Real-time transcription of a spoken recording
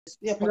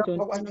Yeah, but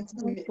I want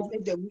to make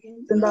the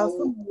wind and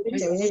also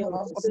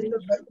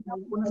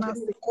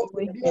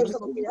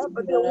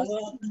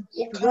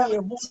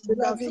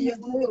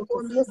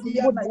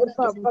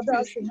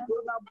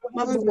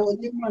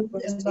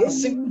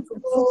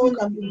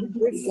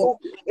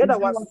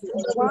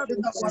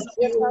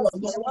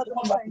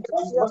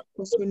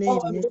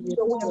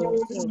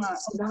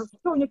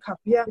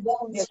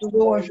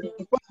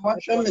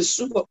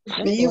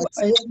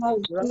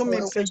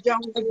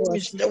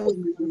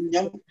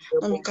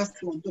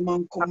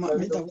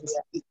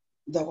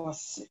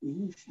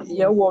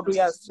yeah, what do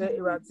you say?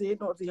 Radzi,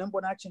 not the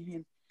Yambonachi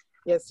him.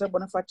 Yes, sir,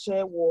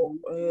 Boniface war.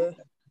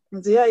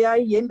 Nzia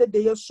yende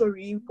de yo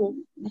sorry po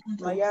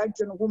ma ya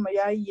dwene ho ma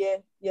ya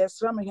ye yes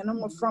ra ma hena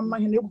mo from ma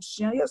hena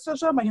ebusua yes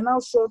so ma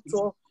hena so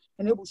to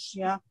hena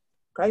ebusua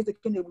Christ the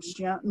king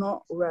ebusua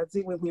no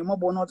Radzi we hu mo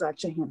bo no za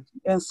che him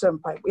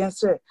ensem pipe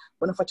yense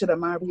Boniface da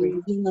ma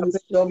bre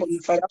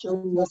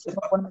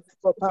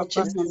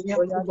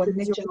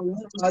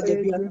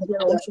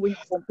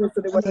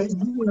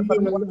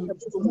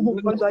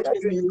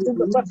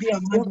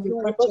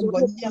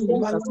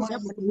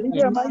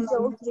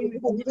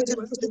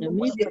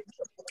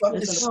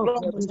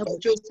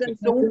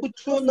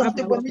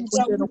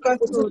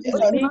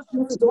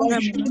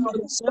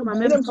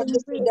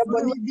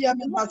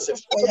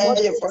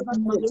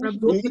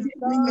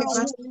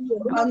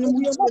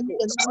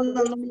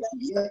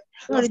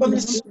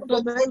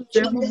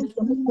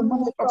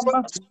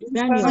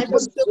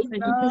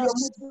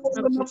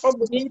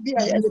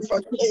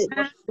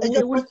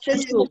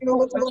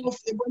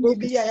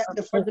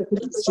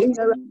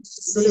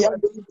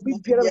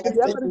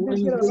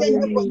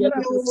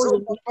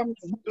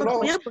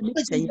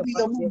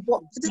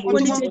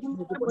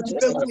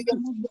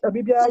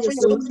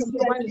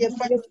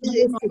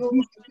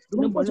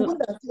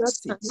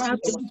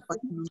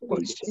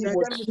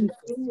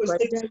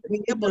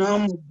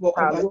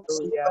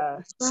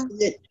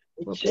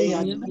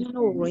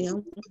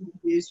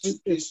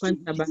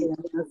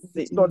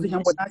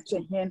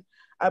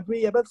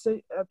Abri about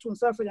say to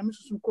suffer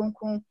Yamisu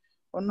Concon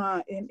or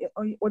not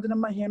what in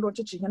my hand or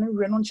teaching and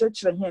we non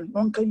church hand,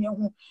 non can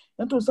you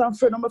and to some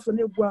friend number for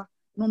Negua,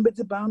 non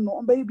betty bound,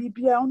 no baby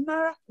be on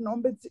Nara, no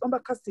betty on the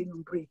casting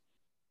and brie.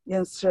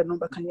 Yes,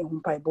 number can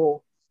you pie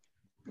ball.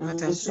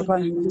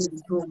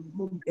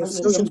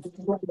 Yes, so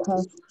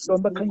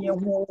don't back in your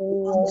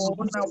home.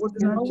 Now, what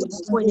did I do?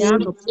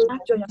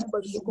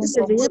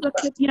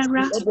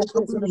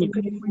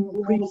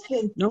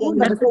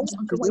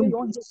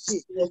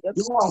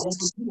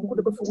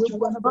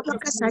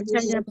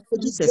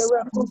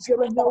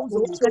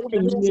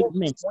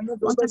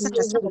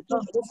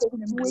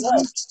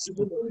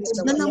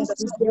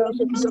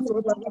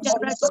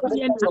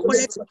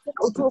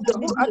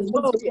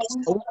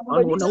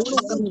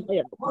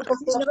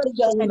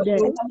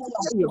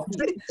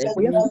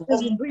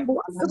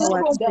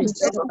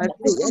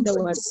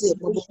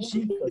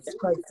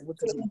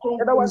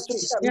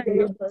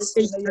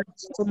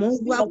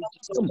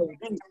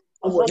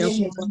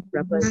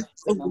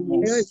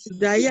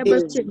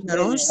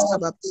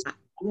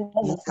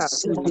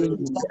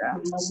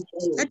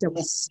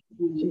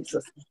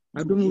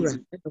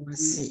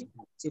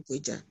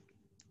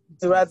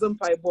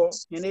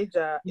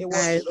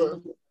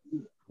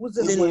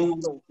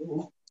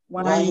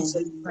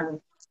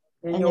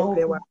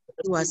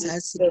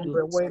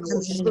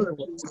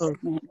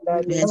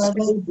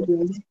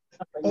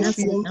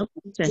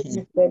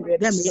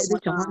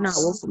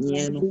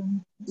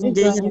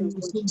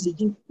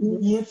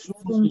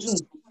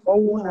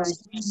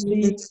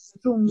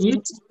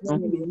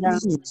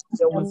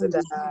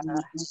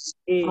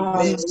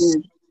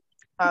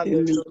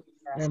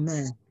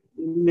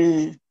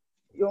 Amen.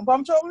 Yung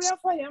pamcho we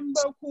afa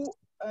yamba ku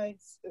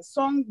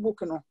song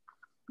book no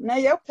na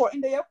yeko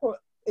in the yeko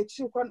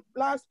echi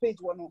last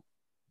page one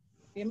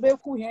no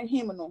ku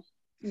him no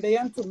in the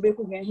yantu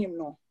mbeku him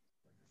no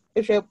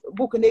if a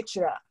book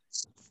nature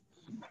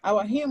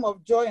our hymn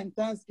of joy and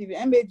thanksgiving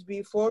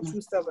MHB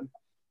 427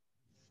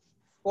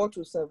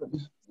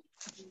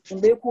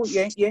 mbeku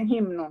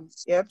him no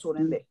yeto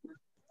nde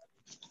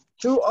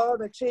through all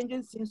the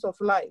changing scenes of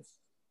life.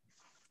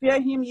 Fear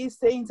him, ye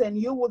saints, and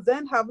you will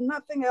then have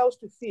nothing else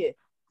to fear.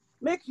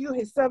 Make you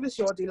his service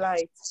your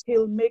delight.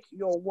 He'll make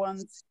your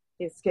wants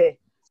his care.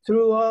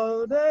 Through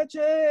all the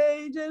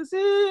changing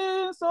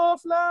scenes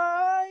of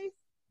life.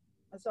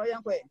 Sorry,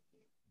 I'm going.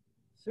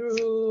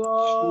 Through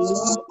all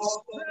the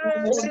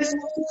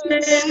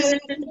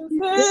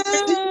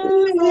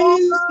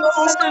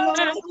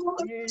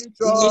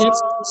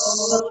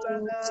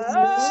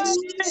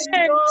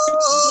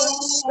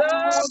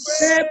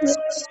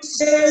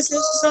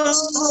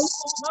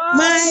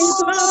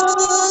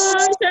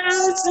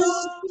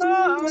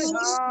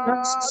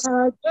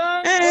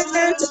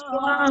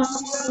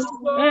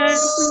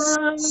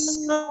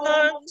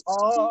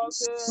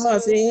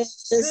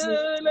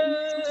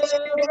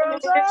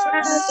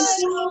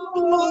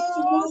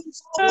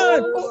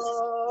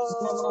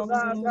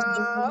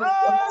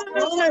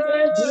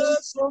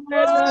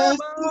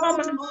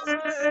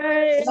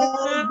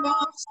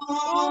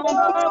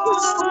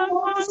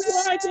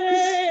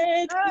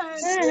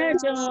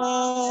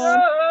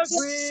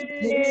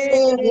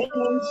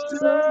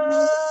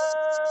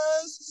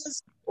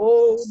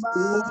Oh,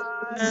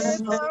 magnify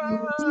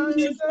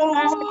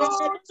the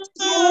Lord,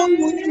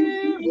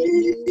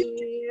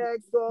 we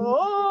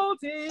exalt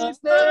his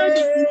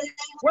name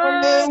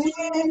when he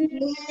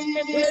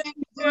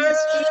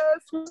first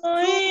to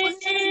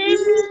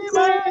him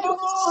I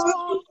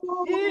go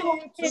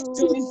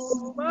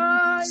into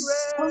my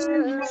rest.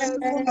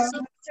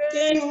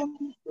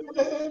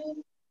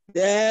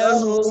 The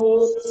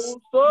host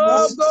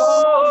of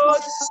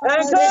God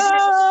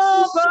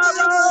encamp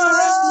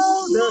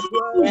around the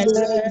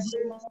dwelling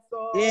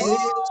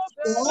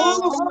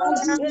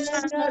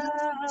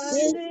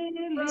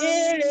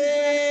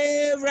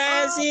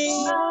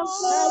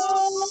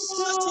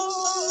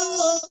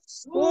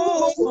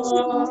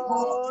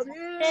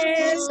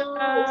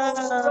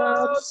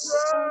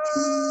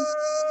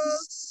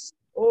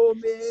Oh,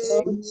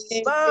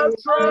 make my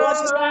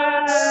trust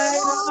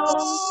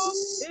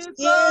is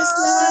yes,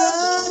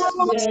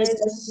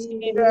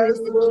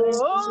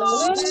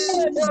 Lord,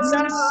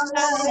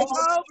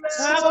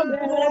 how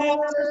blessed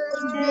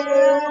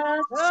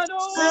and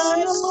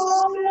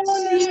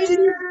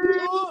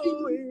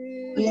only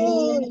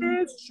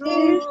is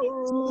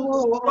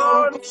true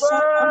on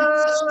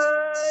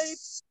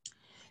fight.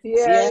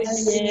 Yeah,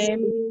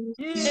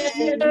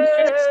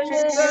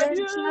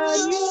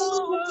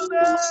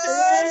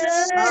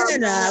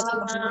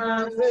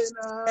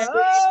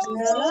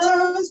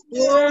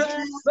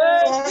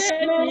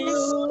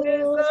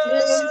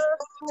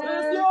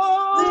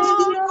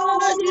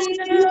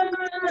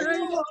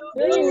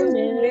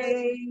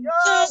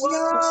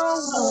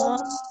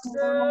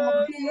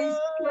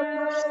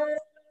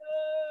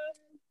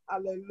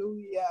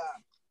 Hallelujah.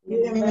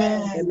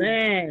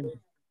 Amen.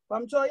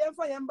 From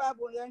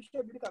Bible,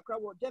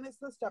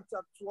 Genesis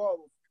chapter 12.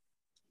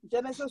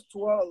 Genesis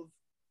 12.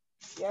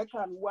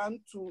 1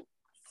 to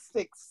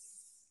 6.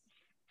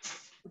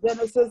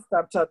 Genesis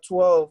chapter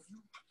 12.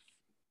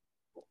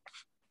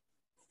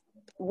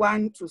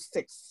 1 to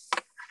 6.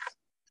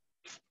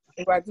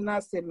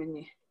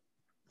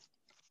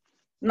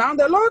 Now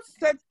the Lord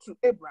said to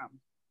Abram,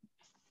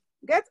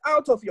 get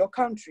out of your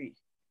country,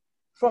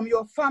 from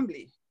your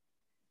family,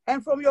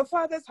 and from your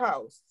father's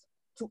house,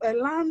 to a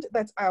land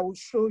that I will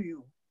show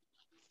you.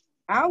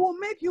 I will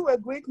make you a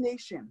great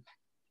nation.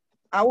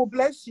 I will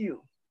bless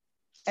you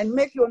and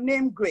make your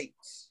name great,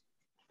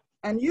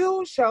 and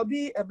you shall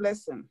be a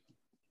blessing.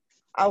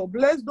 I will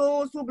bless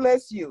those who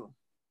bless you,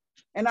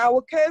 and I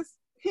will curse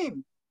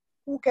him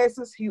who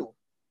curses you.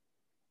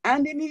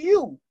 And in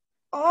you,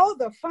 all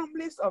the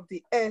families of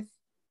the earth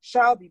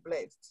shall be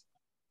blessed.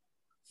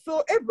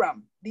 So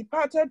Abram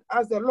departed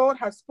as the Lord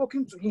had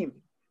spoken to him,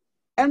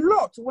 and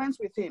Lot went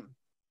with him.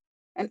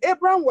 And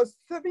Abram was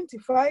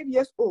 75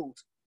 years old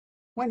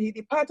when he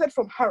departed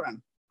from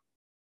Haran.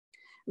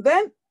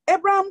 Then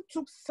Abram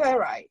took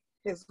Sarai,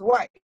 his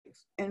wife,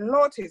 and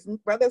Lot, his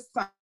brother's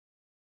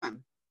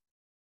son,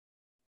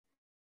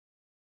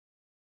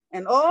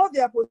 and all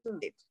their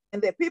possessions,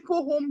 and the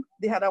people whom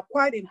they had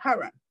acquired in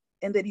Haran,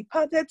 and they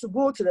departed to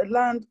go to the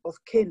land of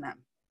Canaan.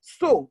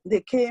 So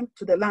they came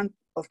to the land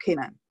of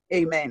Canaan.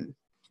 Amen.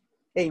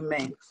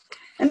 Amen.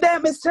 And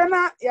then Mr.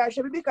 Na ya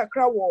shebi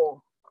kakra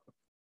wo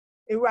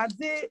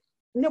Ewurade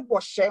ne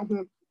bɔhyɛ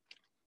ho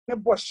ne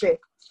bɔhyɛ.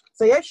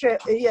 So ye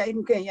hwɛ eya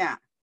imken ya.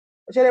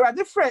 She Ewurade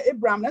frɛ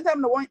Abraham, na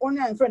time no one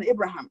ya frɛ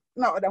Abraham.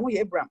 Na oda ho ye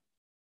Abraham.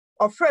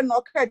 Or friend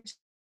no ka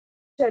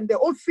and the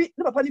own feet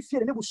ne papa ne fie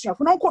ne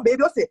busuafo no nko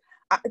baby o say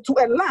to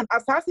a land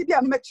asase bi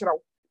a me kyerɛw.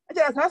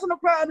 Eja asase no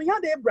kra no ya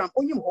de Abraham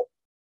onyim ho.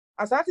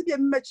 Asase bi a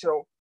me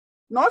kyerɛw.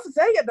 Na o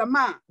say ye the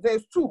man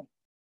there's two.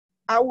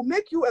 I will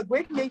make you a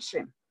great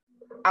nation.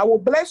 I will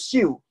bless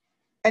you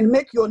and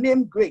make your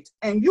name great,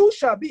 and you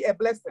shall be a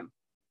blessing.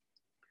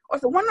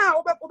 Also, one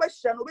hour over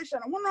shan,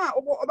 one hour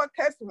over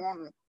cast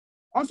one,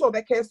 also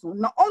over cast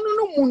one. Now, only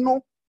no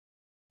muno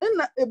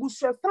in a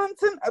busha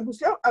something, a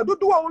busha, I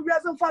do our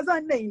reason for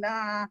that name.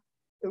 Na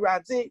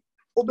Razi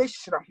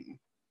obeshram.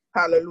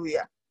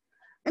 Hallelujah.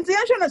 And the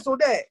action is so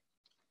there.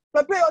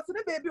 But pay us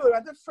the baby or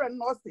a friend,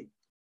 Nossi.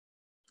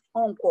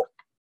 Uncle.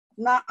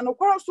 Now, and of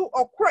course, so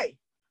or cray.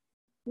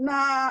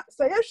 Na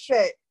say a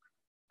share.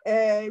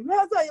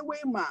 Raza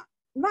away ma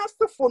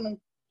master phone.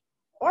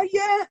 Oh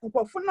yeah,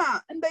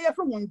 nkofuna and they are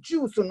from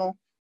Jews no.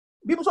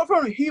 People so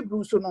from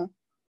Hebrews no.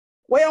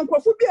 Why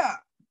nkofubia?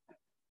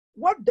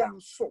 What done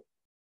so?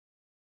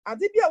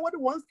 Adibia what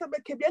wants to be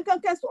kebian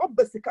kan so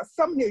obesika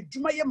sam na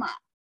adwuma ye ma.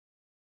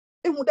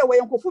 Ehu da why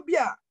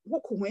nkofubia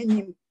woku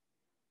wenyim.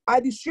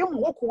 Adisuam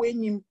woku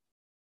wenyim.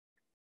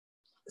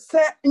 Se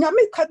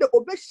nyame ka de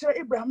obehire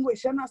Abraham we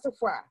hye na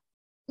asefo a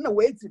na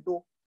we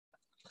do.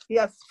 He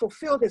has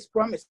fulfilled his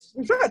promise.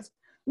 In fact,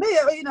 may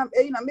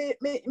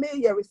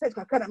research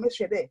kakana me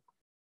share there.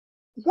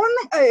 one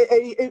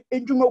a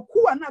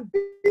Jumoku and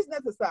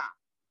businesses are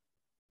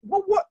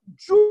what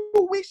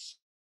Jewish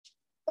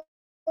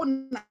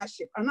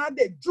ownership,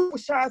 another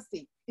Jewish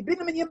chassis, it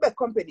been many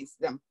companies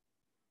them.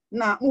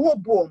 Now,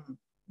 boom,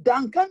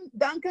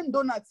 Duncan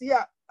Donuts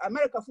here,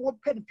 America for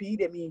pen P.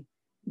 me,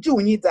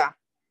 Junita,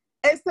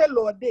 Esther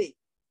Lord Day,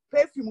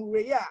 Perfume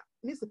Raya,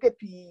 Nisake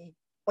P.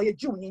 or your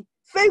Juni,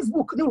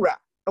 Facebook Nura,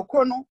 a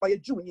corner or your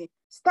Juni,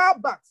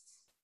 Starbucks,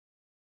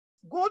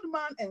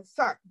 Goldman &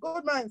 Sachs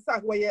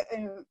were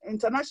an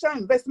international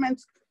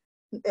investment,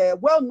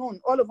 well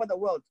known all over the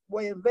world,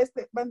 were an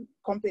investment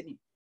company.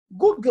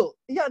 Google,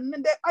 yeah,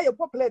 I a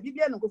popular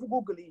BBN go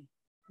for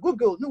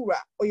Google, Nura,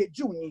 or your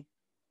Juni,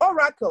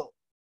 Oracle,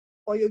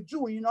 or your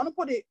Juni, no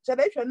put it,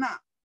 now,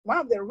 one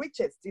of the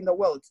richest in the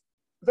world,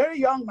 very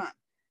young man,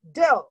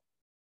 Dell,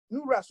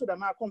 Nura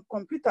Sudama,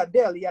 computer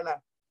Dell,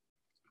 yala,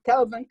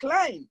 Calvin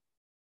Klein,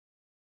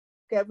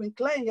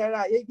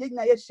 yala,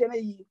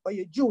 or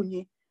your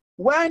Juni,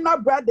 Warner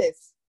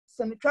Brothers,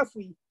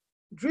 Sanitrafi,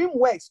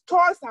 DreamWorks,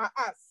 Toys R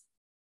Us,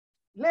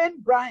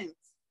 Lane Bryant,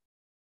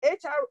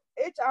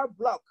 HR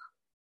Block,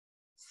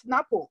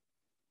 Snapple,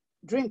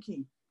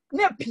 Drinky,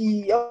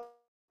 Nepi,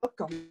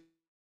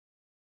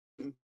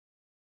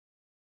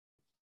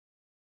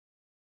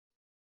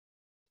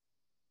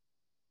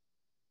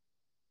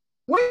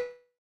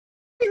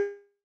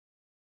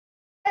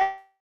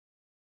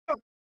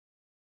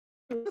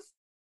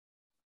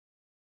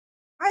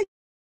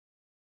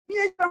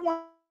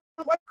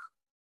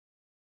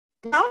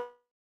 now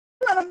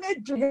I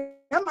made you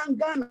and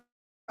Ghana.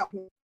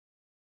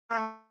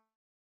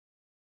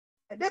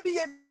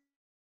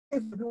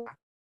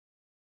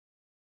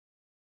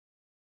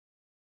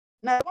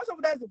 Now, most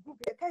of that is a group,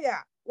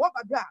 what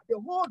about the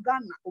whole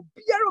Ghana, or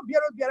Biara,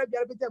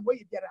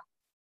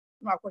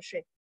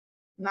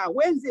 now,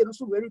 Wednesday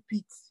also will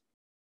repeat.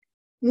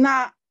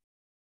 Now,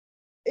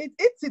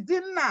 it's a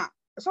dinner,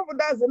 some of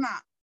that's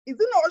now. It's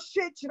not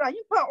shechira,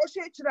 you pa or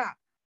shechira,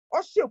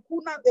 or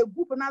shekuna, a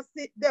group and I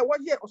say there was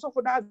here also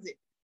for that.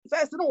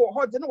 First, no,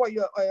 what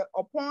your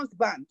opponent's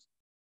band.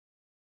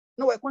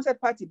 No, a concert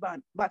party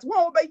band, but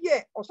one over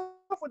here, or so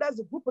for that's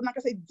a group, and I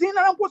can say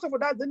dinner and post for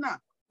that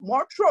dinner.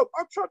 More trope,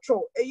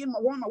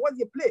 one, what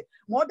you play,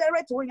 more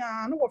direct when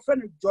I know what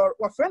friend,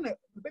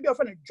 maybe your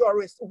friend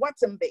Joris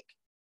Wattenbeck.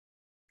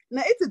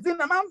 Now it's a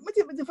dinner, man,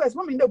 the first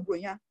woman in the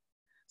Brunya.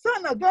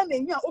 Son again,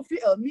 in your Ofi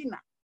Elmina.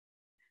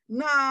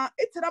 Now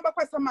it's another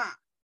question.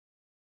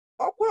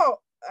 Or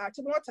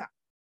Chimota.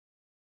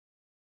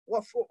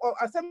 Or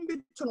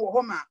assembly to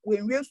Homa, we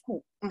in real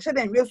school, and said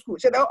in real school,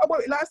 said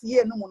about last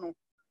year, no.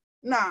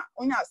 Now,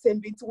 on your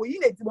assembly to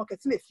win a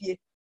democracy fear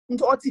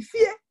into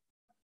Otifia.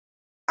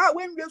 I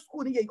went real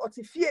school in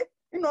Otifia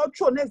in all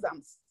true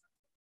exams.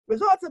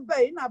 Results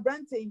by in our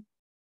branding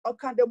or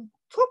kind of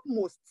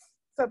topmost.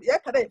 So, yeah,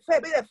 the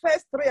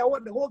first 3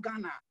 hours the whole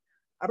Ghana.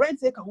 I ran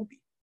take a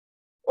hoopy.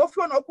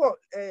 Often,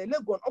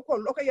 Legon,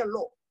 local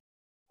law.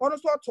 One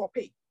sort of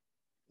pay.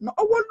 No,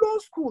 our law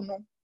school,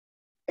 no.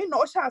 In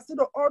no shall see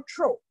the all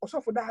true or so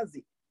for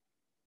Dazi.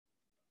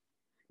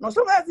 No,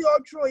 so as the all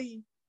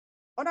true.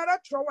 Another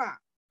thrower,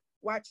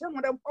 watch them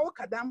with them all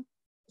cadam.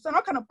 So,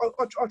 not kind of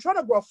or trying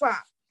to go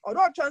far. Or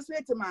not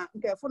translate to my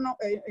careful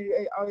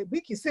a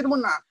big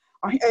cinema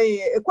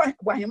a quite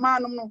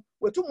Wahimanum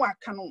with 2 more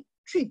canon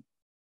tree.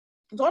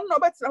 Don't know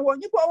better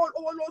when you go all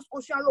those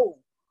ocean law.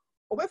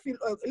 Over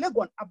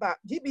Legon about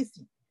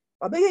GBC.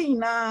 Or being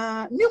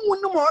no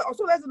more, or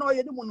so as no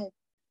Yedumono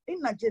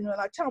in a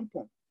general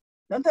champon.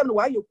 Don't tell me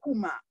why you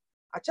Kuma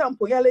a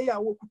champo yale, I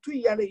will 2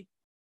 yale.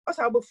 As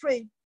I will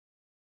afraid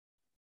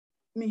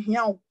me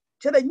here.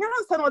 Tell the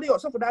young son or the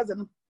also for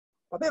dozen.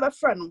 Or be a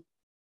friend.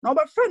 No,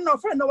 but friend,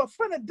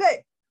 a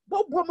day.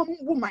 Bob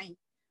woman.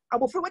 I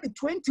will friend with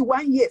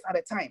 21 years at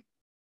a time.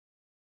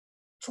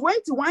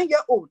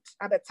 21-year-old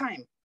at a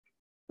time.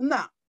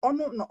 Now,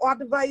 no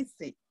advice,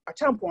 a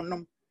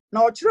champion.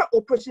 Now,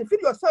 operation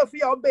feed yourself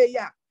here, obey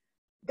ya.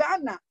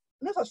 Ghana,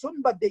 not a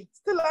son, but they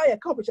still lie a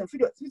competition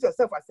feed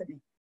yourself. I said,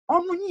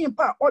 on me in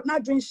part, or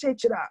not drink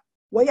shake it out.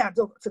 Why I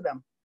do to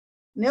them.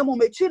 Nemo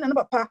may chin and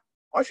papa,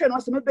 or shall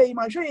not be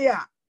my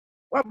ya.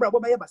 What brother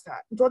by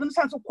Bassa, told them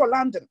sons of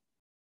London.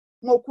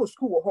 More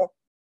school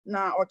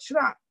now or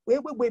chira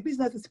we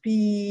businesses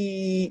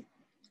be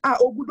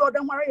oh good or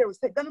than warrior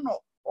say don't know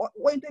or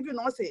interview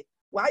no say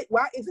why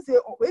is this a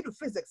way to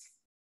physics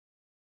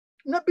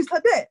na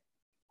bisa there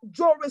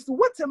Joris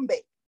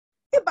Wattenbeck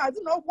if I do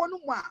not want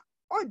one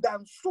or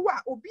damn so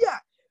obia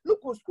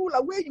look school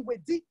away you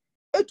with the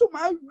to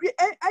my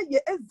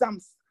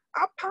exams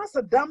I pass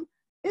a damn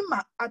in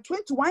my at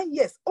 21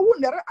 years oh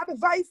never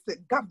advise the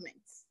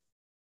government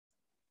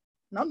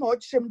no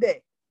shame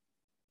there.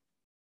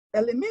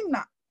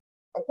 Elimina,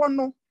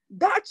 no,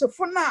 that's a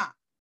for now.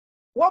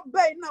 What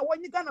bay now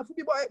when you gonna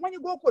football when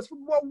you go for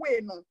football way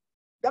no?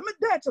 That mean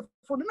that's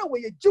for no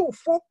way you Jew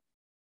for.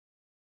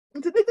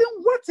 Into they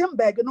didn't want him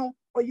bag no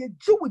or you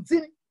Jew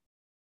within.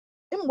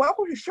 In what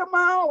you show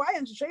my I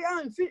am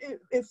share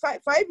in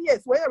 5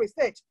 years where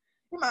research.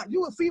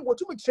 You will feel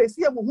what you would trace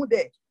here who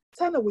there.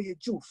 Turn away you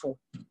Jew for.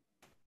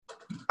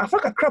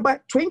 Africa Kraba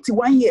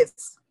 21 years.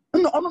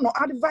 No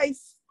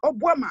advice or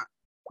Buama,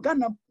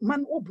 Ghana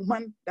man or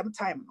woman, them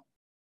time.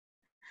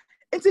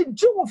 It's a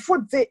Jew for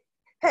the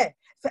hey,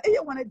 so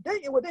anyone a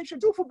day you would then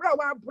should do for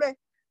Brawa bread,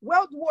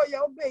 World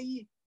Warrior obey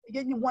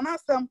ye one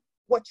ask them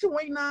what you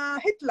wait now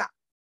Hitler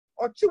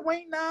or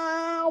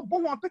Chiwena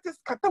Bon Pettis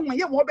Katam,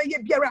 ye more by ye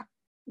Biera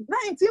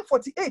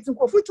 1948 in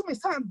Kofu to me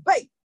sign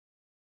bay.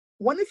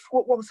 One if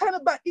what was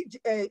signed by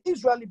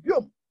Israeli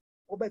Biom,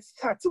 or by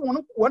starting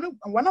one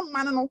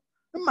man.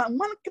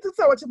 Man, kitty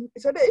saw what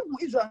said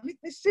Israel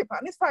this shape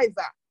and this size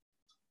that.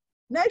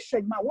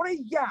 Nation, my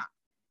worry ya.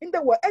 In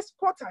the word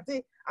exporter,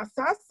 they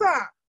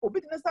assassa,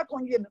 obedience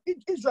on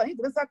Israel in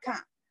the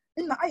can.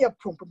 In the eye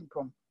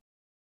prom.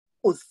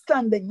 O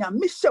standing ya,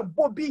 Misha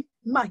Bobby,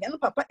 my young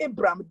papa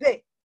Abraham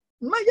day.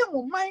 My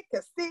young mind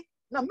can say,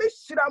 now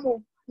Miss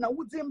Shiramo, now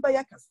would him by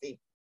a case.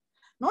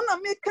 None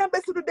of me can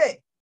best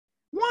today.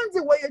 One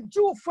the way a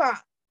Jew far.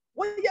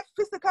 When you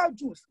physical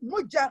Jews,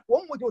 Moja,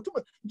 one would do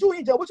Jew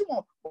in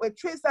Jawamo, or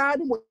trace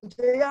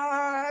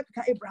Moja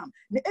Abraham.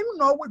 The end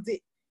no would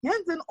they.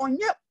 Yanzen on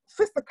your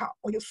physical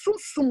or your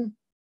soon.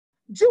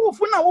 Jew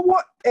for now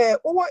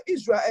over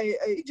Israel,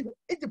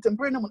 Egypt and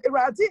Brenham,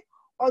 Eradi,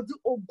 or do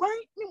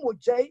Ogbine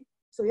Moja,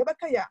 so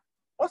Yabakaya,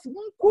 or some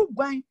cool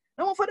wine,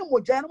 no for the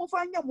Moja, no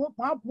find your more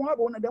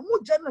and the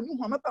Moja and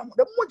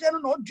the Moja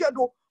or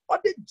Jado, or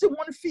the Jim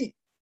one fee.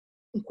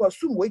 In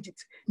Kwasum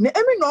Egypt. Ne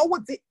no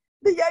would they.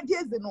 The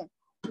ideas they know,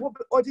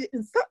 or the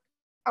insert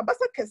a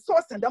basket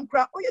sauce and them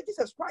cry, oh, yeah,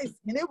 Jesus Christ,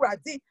 you know,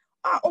 Radzi,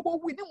 over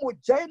winning with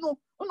Jano,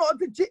 or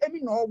the J.M.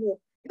 Norway.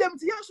 Them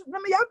to Yansu,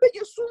 let me have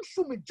you soon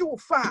show me Jew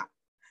far.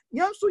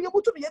 Yansu,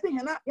 able to be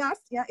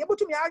able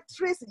to me, I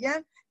trace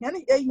yan,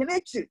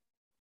 nature.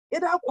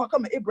 It out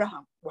come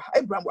Abraham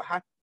were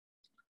had.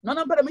 None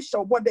of them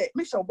Michelle Bonnet,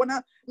 Michelle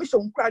Bonner,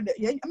 Michelle cried,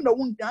 I'm the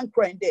one down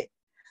crying there.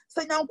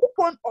 Say now,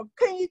 coupon or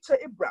can you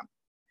to Abraham?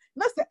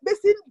 Nothing, they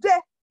seem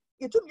there.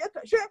 You took me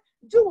a share.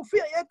 Jew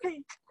fear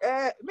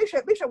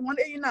Bishop 1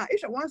 now.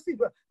 It's a 1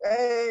 silver,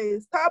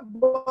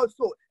 Starbucks,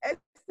 so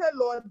Esther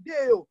Lord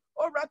Dale,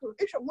 or rather,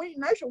 it's a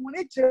win, I shall want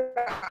it.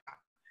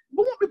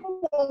 More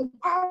people won't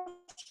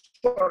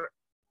pastor.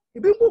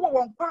 If people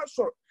won't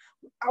pastor,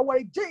 our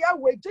J,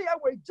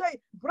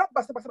 grab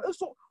Bassa.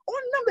 So,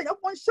 on number of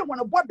one someone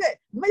about that,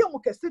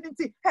 Mayoka City,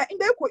 in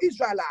the Eco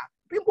Israel,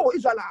 people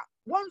Israel,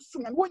 one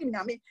soon and one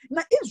yami.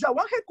 Now, Israel,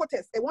 one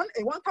headquarters, a one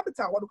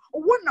capital,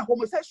 one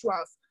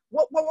homosexuals.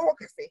 What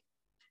can say?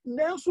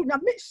 Now, so na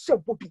me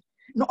shabobi.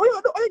 No,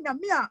 oyo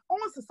nyamia,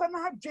 almost the son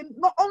have dream,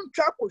 not on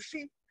track or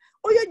she.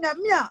 Oyo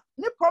nyamia,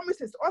 ne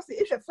promises, also,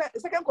 it's a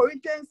 2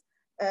 Corinthians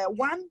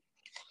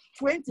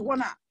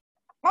 1:21.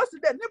 Also,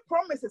 the ne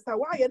promises are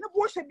why, and the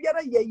worship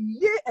yada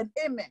ye and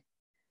amen.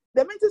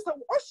 The ministers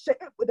of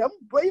worship with them,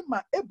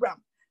 Brahma,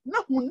 Abraham.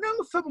 Now, who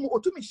never film or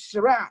to me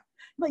shira.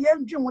 No,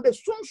 young Jim with a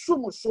soon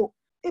so,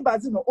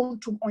 Ebazino own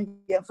tomb on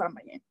your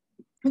family.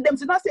 And them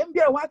to not say, be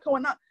a worker or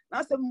not,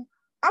 now some.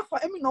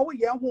 After no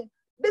year home,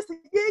 this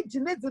ye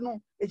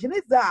genezino, a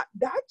geneza,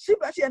 that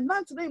cheap actually and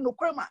none to name no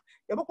crema,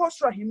 you will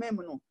cost him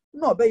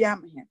no be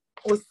yam here.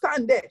 Or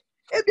Sunday,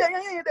 if you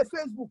are the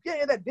Facebook,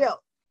 you the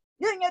Dell,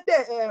 you get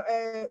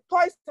the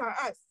Toys Star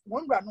us,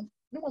 one random,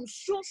 no one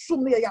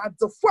soon near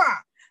the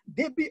far,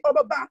 they be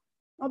over back,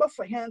 number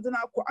for hands and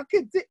I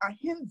could say a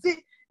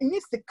hinzy, and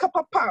it's the cup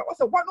of power,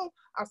 also one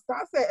of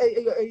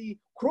a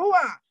crow,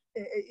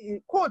 a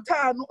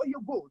quota, no,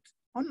 you good,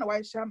 on the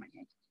white shaman.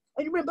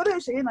 And you remember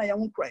saying I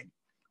am crying.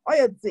 I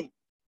had seen.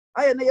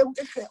 I am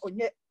on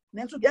yet.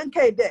 Nancy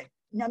Yankee there.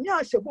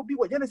 Nyamia shall be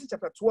what Genesis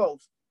chapter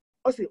 12.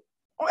 I say,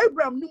 oh,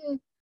 Abraham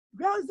knew,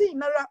 Gazi,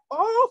 Nara,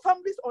 all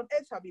families on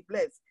earth shall be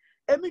blessed.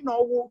 Emi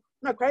no,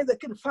 na Christ the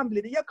king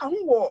family. The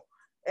Yakan war,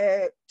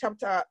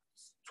 chapter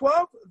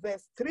 12,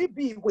 verse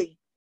 3b way.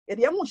 And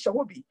the Yamu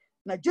shall be.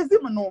 Na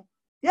Jezimano,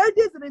 ya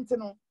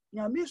Jezimino,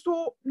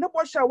 Yamiso, no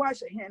wash a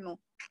wash a hen,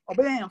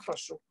 obey and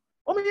fashion.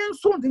 Omi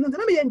something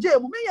and me and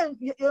Jam, me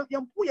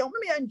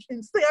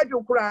and stay at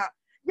your cry.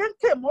 Yan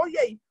came or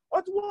ye,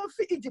 or to one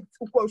for Egypt,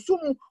 who was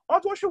soon, or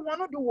to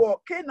one of the war,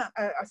 Canaan,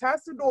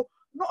 assassin, no,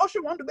 she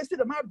want to visit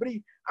the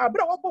Mabri. I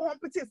brought up one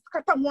petit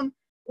catamon.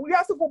 We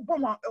asked for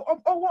bomber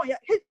or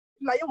hit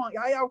lion,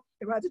 I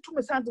rather to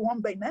me send one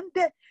by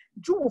Nande,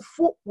 Jew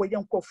foot where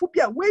young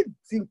Kofubia, wait,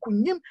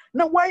 Zinkunim,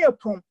 no wire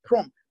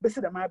prom,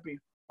 visit the Mabri,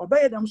 or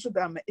by them so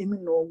damn,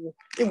 amen, no,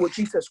 it was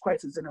Jesus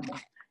Christ is in a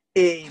moment.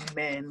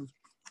 Amen.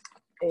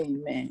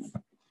 Amen.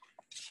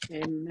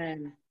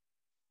 Amen.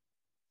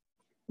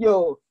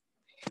 Yo,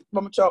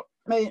 Mama Chop,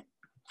 me.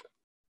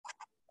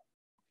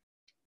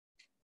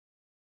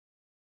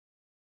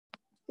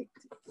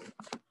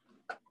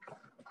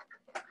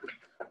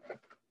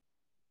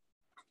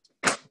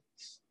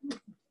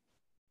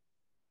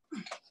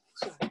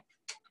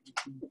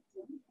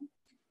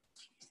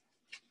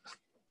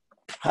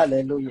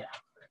 Hallelujah.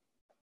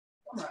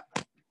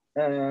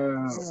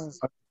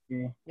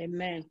 Okay.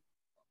 Amen.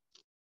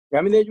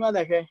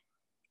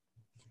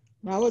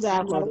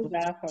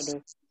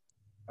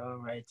 All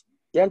right.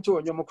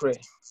 Yanto Yomukre.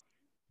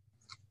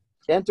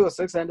 Yanto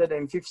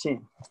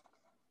 615.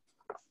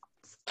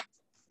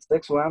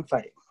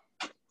 615.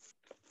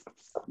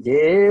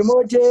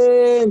 Jemo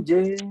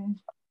jenje.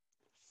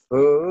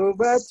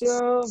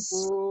 Obatyo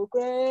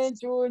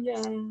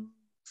fukwenchunya.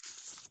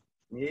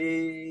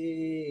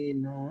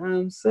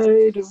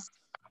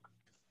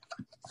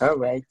 All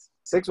right.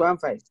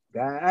 615.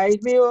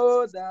 Guide me,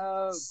 O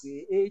thou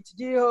great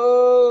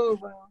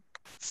Jehovah.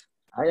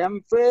 I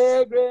am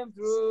pilgrim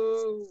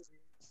through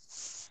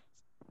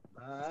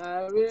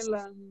barren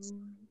land.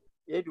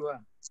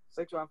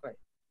 615.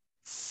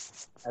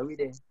 Are we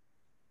there?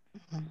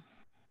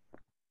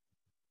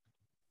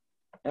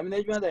 I'm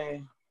not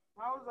there.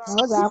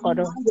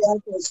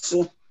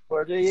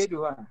 For the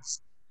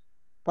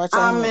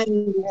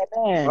Amen.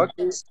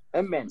 okay.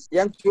 Amen.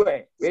 Young Chue,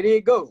 where do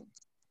you go?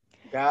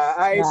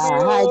 Guide me,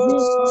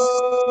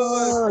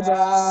 O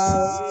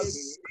thou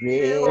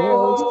great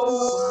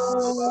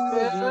Jehovah,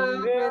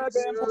 pilgrim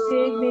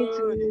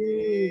through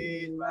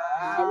this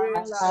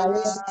barren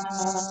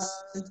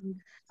land.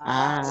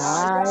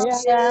 I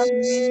am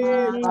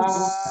weary,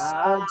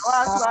 thou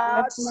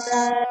art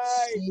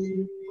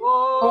mighty.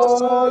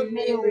 Hold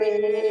me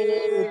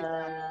with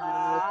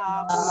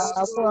thy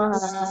powerful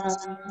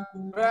hand.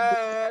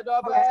 Bread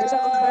of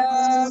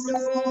heaven,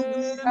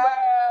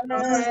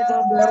 bread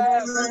of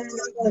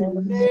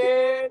heaven,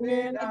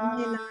 living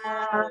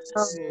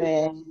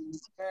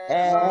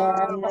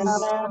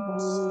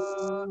evermore.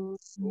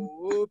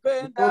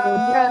 Open the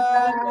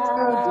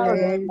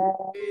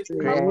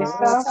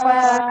grace of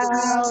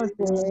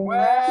fountain,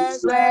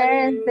 whence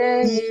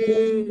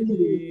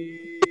streams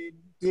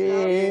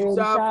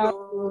shall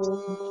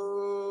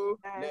flow.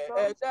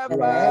 Let the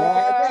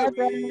weary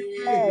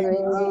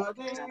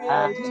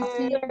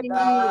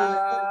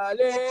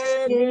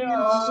lead me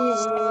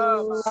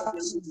on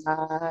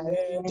my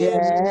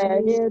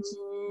journey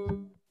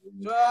through.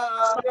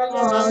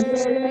 Strong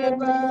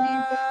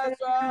deliverance,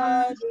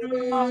 Rabbi,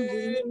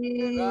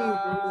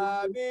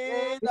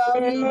 thou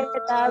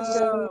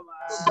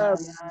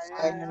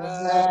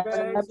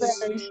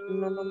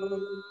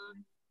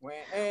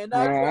when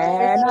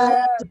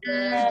I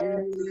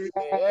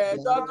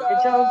edge of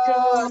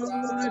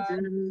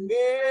Jordan,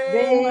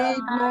 made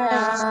my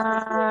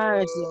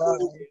heart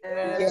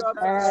edge of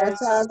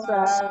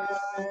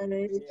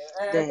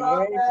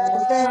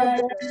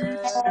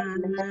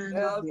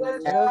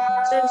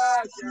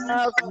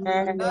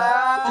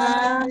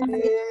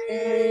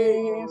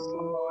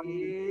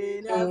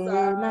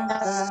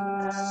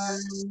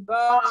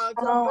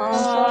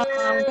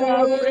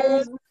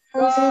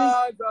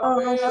God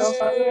of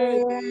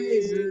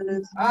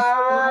praises,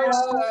 I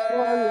will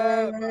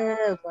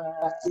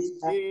ever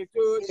give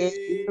to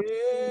thee.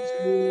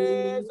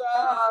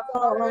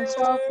 Songs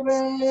of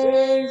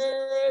praise,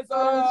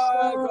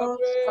 songs of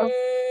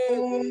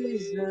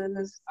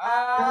praises,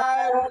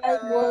 I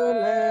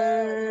will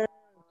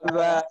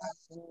ever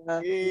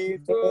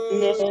give to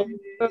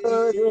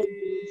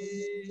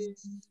thee.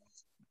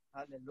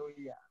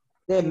 Hallelujah.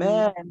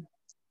 Amen.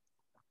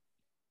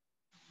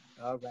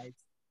 All right.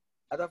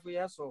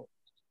 So,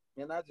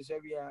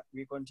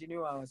 we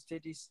continue our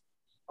studies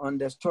on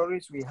the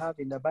stories we have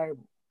in the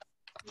Bible.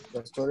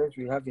 The stories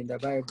we have in the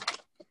Bible.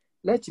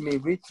 Let me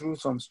read through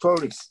some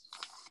stories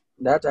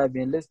that have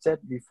been listed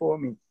before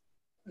me.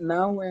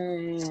 Now,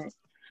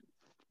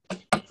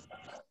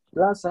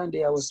 last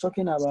Sunday I was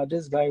talking about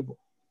this Bible.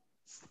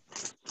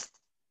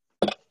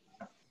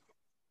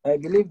 I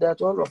believe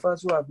that all of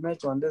us who have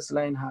met on this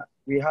line,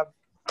 we have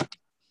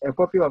a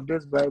copy of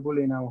this Bible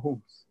in our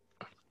homes.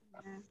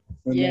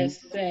 Yes,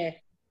 sir.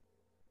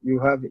 You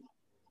have it.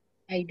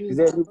 I do. Is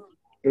there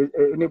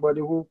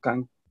anybody who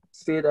can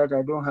say that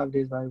I don't have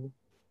this Bible?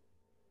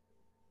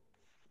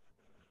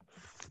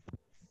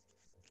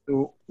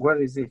 So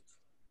what is it?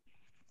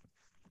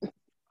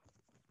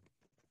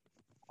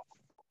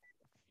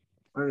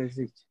 What is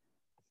it?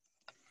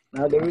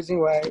 Now the reason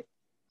why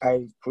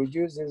I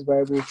produce this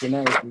Bible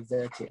tonight is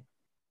that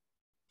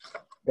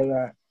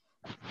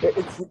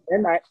it's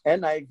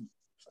NIV.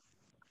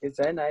 It's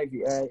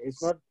NIV.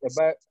 It's not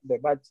about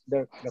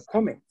the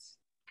comments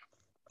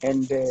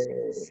and the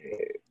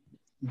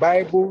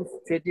Bible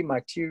study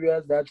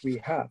materials that we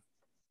have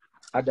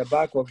at the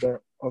back of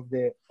the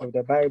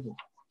Bible.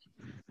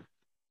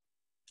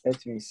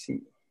 Let me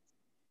see.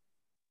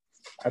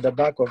 At the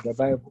back of the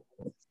Bible,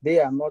 they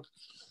are not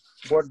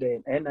what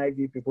the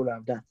NIV people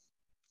have done.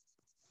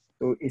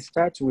 So it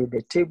starts with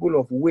the table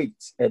of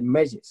weights and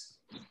measures,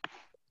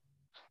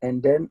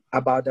 and then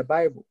about the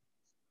Bible.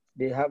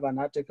 They have an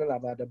article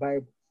about the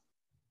Bible.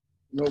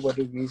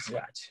 Nobody reads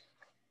that.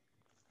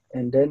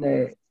 And then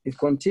it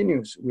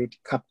continues with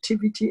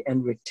captivity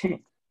and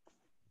return.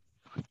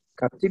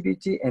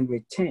 Captivity and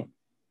return.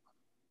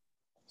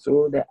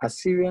 So the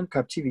Assyrian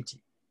captivity,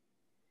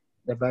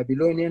 the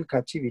Babylonian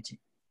captivity,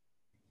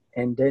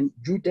 and then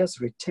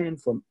Judah's return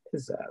from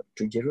Israel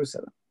to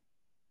Jerusalem.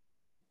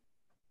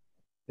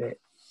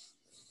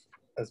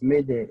 Has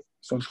made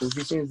some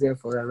provisions there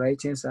for a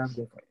writing staff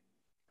there.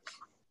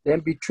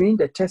 Then between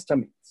the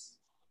testaments,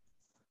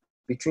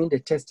 the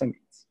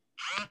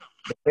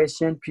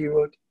Persian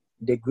period,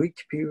 the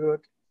Greek period,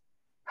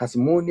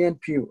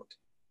 Hasmonean period,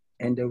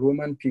 and the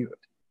Roman period.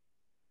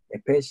 The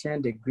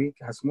Persian, the Greek,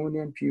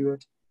 Hasmonean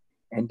period,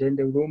 and then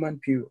the Roman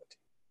period.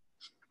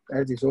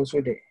 That is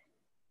also there.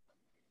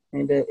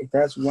 And it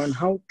has one,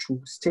 how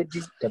to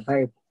study the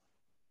Bible.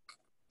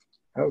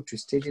 How to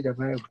study the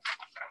Bible.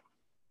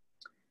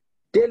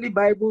 Daily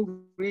Bible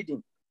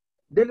reading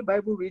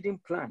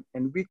plan,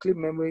 and weekly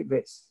memory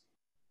verse.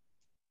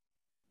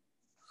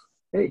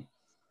 Hey,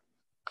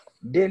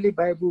 daily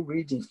Bible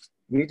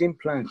reading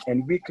plan,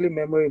 and weekly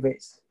memory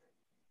verse.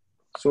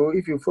 So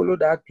if you follow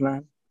that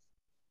plan,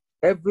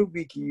 every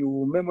week you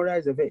will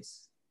memorize a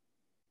verse.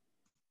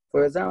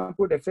 For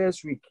example, the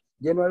first week,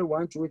 January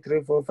 1, 2,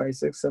 3, 4, 5,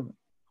 6, 7.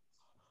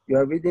 You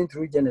are reading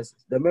through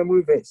Genesis, the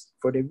memory verse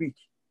for the week.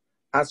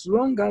 As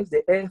long as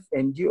the earth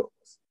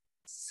endures,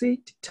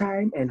 seed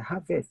time and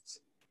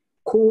harvest,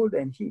 cold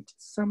and heat,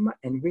 summer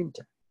and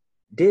winter,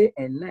 day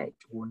and night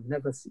will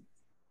never cease.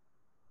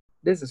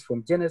 This is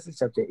from Genesis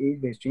chapter 8,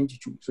 verse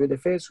 22. So the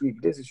first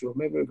week, this is your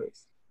memory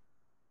verse.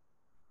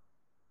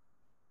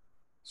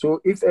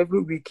 So if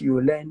every week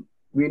you learn,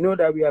 we know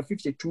that we have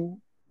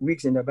 52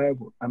 weeks in the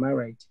Bible. Am I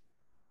right?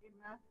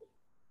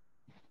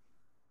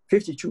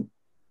 52.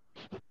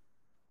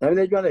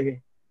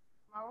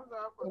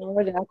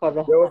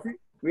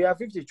 We have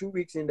 52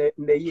 weeks in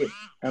the year.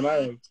 Am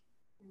I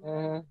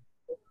right?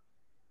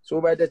 So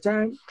by the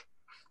time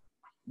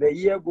the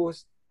year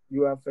goes,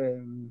 you have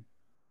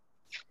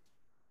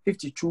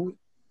 52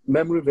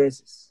 memory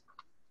verses.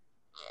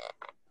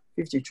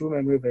 52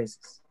 memory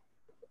verses.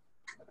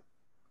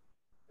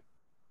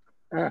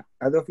 I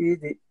don't feel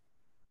it.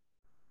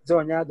 So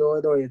on your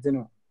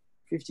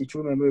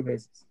 52 memory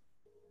verses.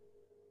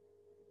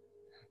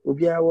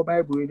 Our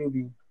Bible will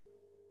be.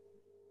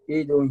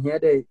 You don't hear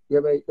the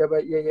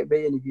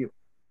view.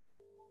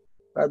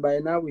 But by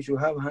now we should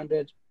have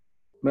 100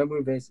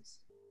 memory verses.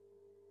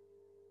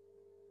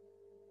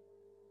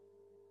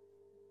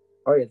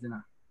 Oh yes,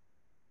 now.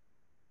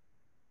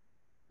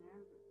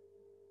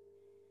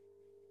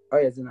 Oh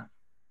yes, now.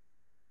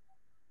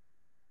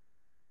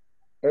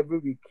 Every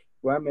week,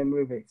 one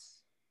memory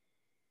verse.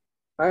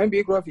 I am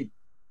big coffee.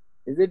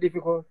 Is it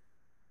difficult?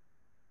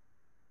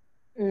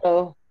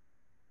 No.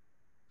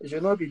 It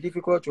should not be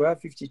difficult to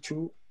have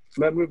 52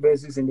 memory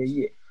verses in a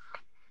year.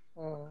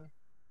 We'll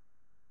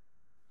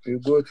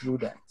go through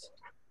that.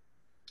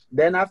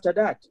 Then after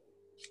that,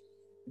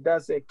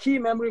 there's a key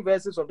memory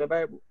verses of the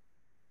Bible.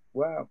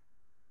 Wow.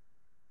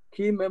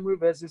 Key memory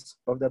verses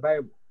of the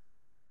Bible.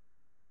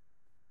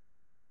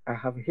 I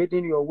have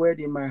hidden your word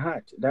in my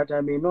heart that I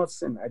may not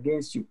sin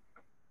against you.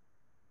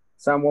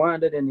 Psalm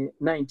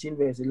 119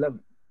 verse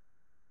 11.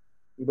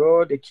 With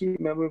all the key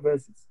memory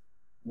verses.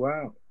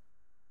 Wow.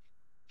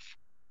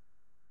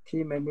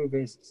 Key memory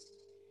verses.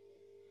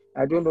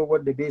 I don't know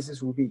what the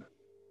basis will be.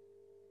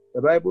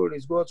 The Bible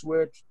is God's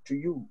word to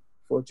you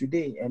for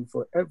today and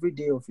for every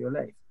day of your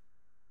life.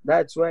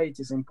 That's why it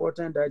is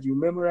important that you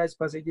memorize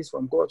passages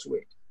from God's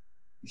word.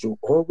 You should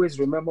always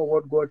remember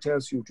what God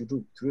tells you to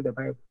do through the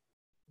Bible.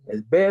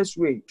 The best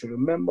way to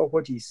remember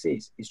what he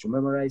says is to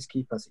memorize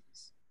key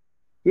passages.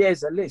 Here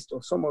is a list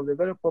of some of the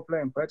very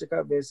popular and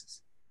practical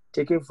verses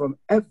taken from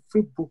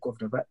every book of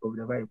the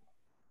Bible.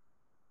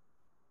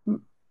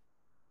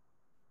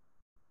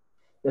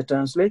 The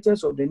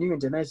translators of the New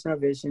International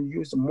Version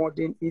use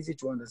modern,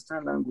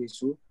 easy-to-understand language,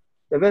 so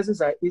the verses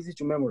are easy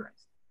to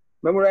memorize.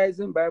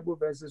 Memorizing Bible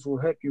verses will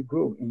help you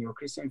grow in your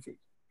Christian faith.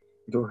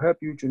 It will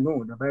help you to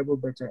know the Bible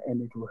better,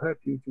 and it will help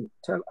you to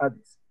tell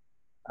others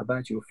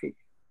about your faith.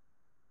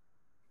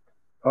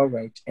 All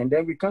right, and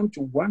then we come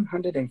to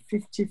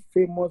 150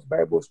 famous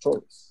Bible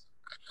stories.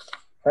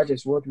 That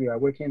is what we are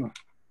working on.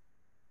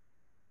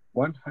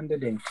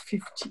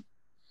 150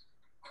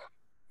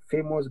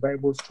 famous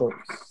Bible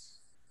stories.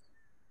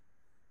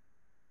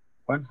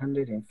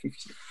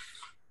 150.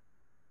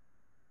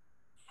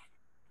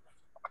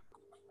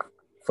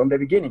 From the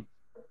beginning.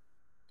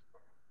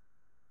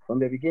 From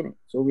the beginning.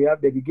 So we have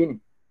the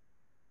beginning.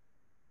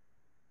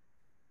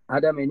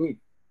 Adam and Eve,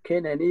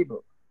 Cain and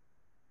Abel,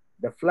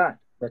 the flood,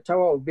 the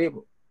Tower of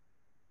Babel.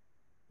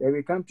 Then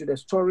we come to the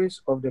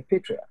stories of the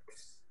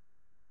patriarchs.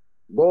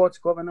 God's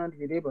covenant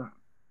with Abraham.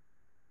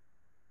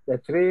 The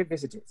three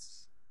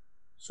visitors,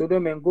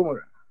 Sodom and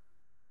Gomorrah.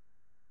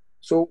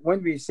 So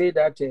when we say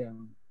that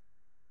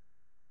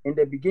in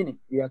the beginning,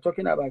 we are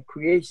talking about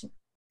creation.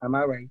 Am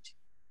I right?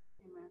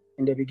 Amen.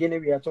 In the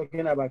beginning, we are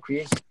talking about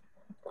creation.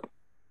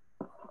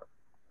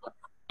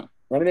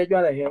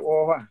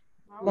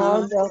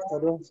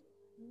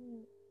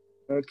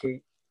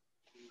 Okay.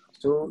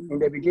 So in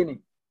the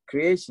beginning,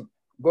 creation,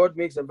 God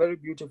makes a very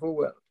beautiful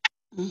world.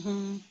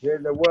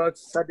 There's the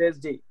world's saddest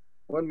day.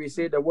 When we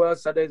say the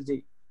world's saddest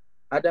day,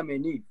 Adam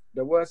and Eve,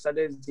 the world's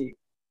saddest day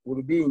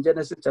will be in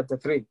Genesis chapter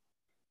 3.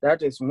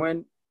 That is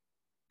when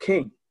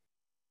Cain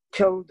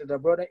killed the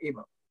brother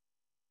Abel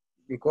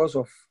because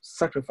of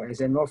sacrifice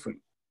and offering.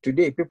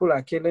 Today, people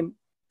are killing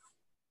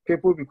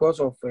people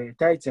because of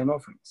tithes and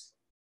offerings.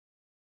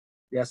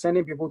 They are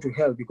sending people to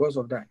hell because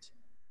of that.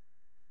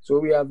 So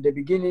we have the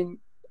beginning,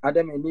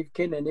 Adam and Eve,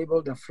 Cain and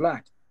Abel, the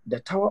flood, the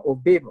Tower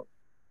of Babel.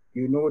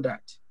 You know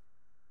that.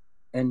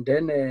 And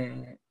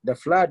then the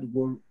flood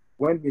will,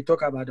 when we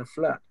talk about the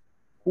flood,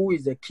 who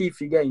is the key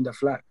figure in the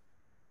flood?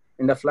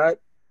 In the flood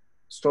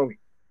story?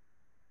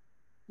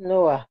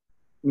 Noah.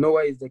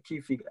 Noah is the key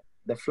figure,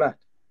 the flood.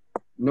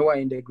 Noah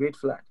in the great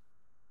flood.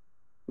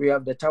 We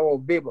have the Tower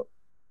of Babel.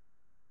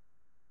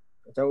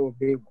 The Tower of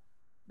Babel.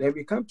 Then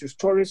we come to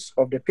stories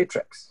of the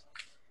patriarchs.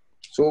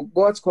 So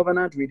God's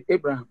covenant with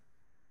Abraham.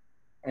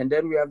 And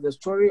then we have the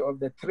story of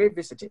the three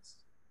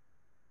visitors.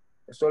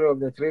 The story of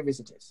the three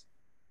visitors.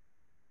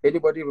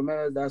 Anybody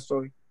remembers that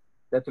story?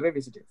 The three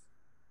visitors.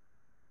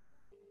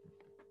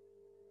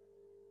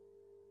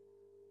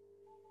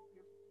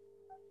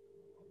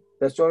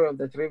 The story of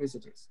the three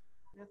visitors.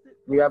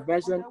 We have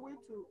mentioned.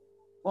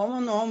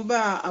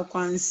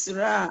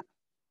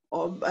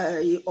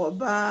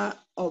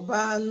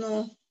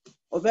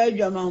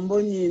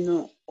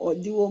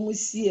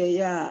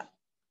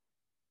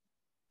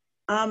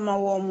 Ama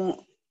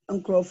womu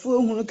nkrofo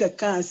hunu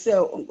keka se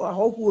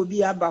ahoho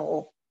bi aba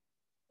ho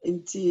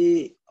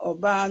nti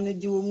oba no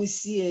di womu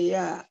sie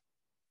ya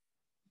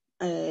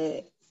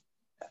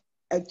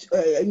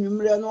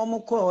enwumre no womu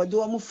ko ode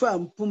womu fa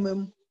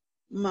mpumam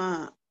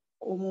ma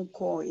womu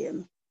ko ye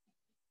no.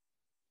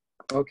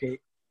 Okay.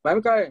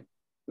 Mami Karen,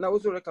 na wo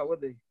so reka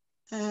wode?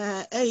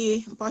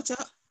 But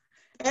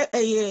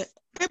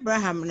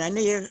Abraham na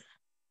ne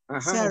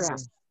Sarah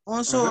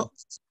also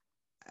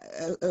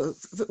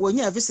when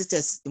you have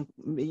visitors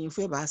in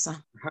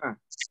Febasa.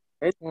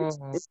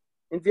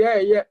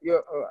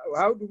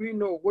 How do we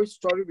know which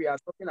story we are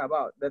talking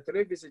about? The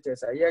three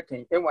visitors are here.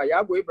 And why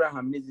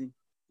Abraham nizi.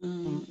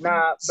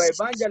 Now, by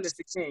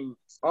evangelist king,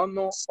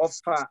 no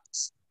offer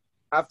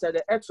after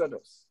the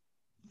Exodus.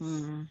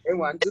 And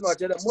one do not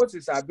tell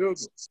Moses are built.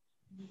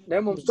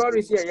 Name of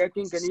stories here,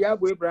 king can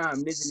Yabu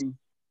Abraham nizi.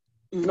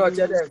 Not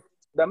tell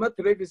the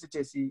three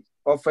visitors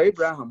of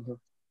Abraham.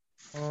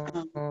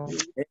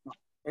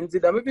 And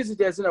the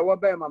visitors in a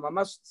wabay,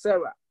 Mama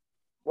Sarah.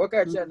 What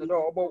I said, the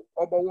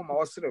Oba woman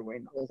was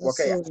win.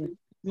 Okay.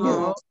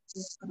 Nana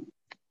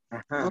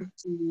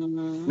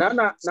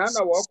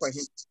walk for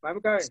him.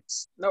 Mamma,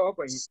 no walk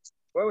for him.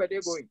 Where were they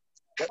going?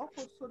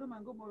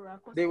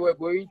 They were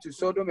going to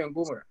Sodom and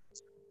Gomorrah.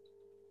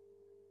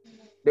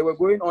 They were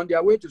going on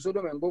their way to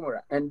Sodom and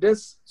Gomorrah. And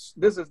this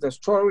is the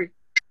story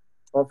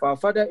of our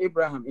father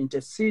Abraham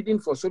interceding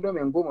for Sodom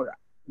and Gomorrah.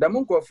 The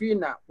monk of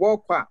Fina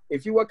walk,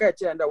 if you walk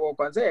at and walk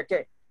and say,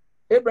 okay,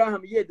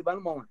 Abraham, ye the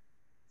Balmon.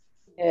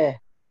 Yeah.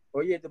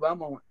 Or ye the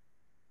Balmon.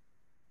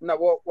 Now,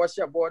 what's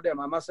your board there,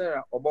 Mamma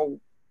Sarah, or Bow?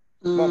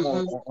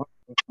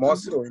 More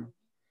so.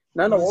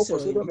 None of walk for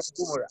Sodom and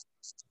Gomorrah.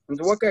 And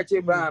to walk at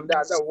Abraham,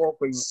 that's a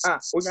walking.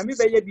 Onyami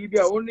Bay be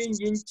only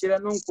in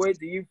Chiranon quite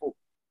the info.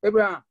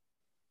 Abraham,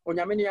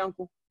 Onyamini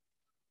uncle.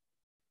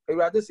 A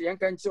rather say, young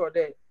can show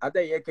there, are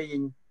they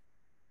yakayin?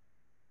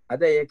 Are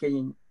they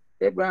yakayin?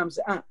 Abraham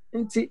said,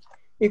 inti,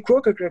 a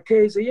crooked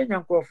case, a young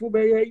uncle,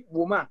 Fubay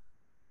woman.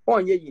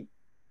 On ye.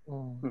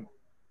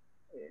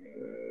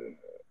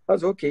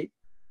 That's okay.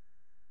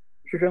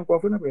 You can go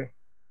for the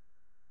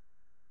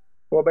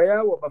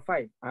over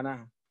 5,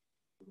 Anna.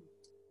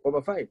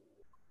 Over 5.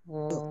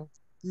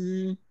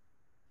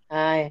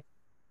 Aye.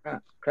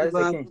 Christ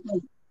the King.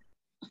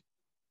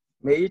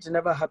 May it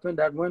never happen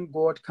that when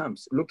God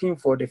comes looking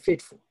for the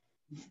faithful,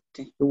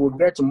 he will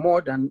get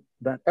more than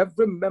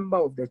every member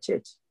of the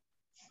church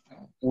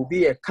will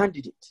be a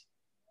candidate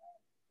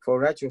for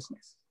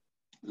righteousness.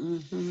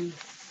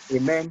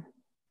 Amen.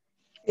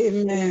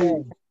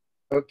 Amen.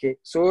 Okay,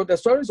 so the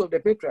stories of the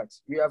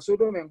patriarchs, we have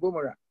Sodom and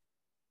Gomorrah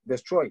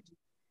destroyed.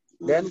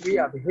 Then we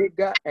have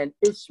Hagar and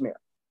Ishmael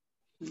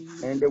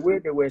and the way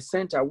they were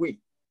sent away.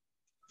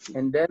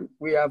 And then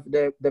we have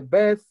the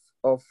birth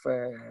of,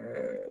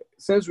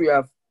 since we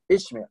have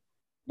Ishmael,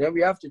 then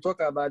we have to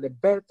talk about the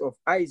birth of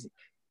Isaac.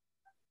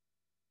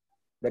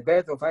 The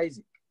birth of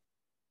Isaac,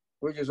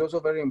 which is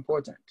also very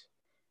important.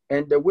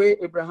 And the way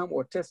Abraham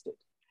was tested.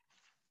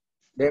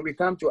 Then we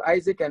come to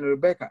Isaac and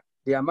Rebekah.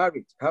 They are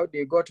married, how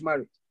they got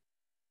married.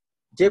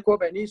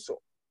 Jacob and Esau.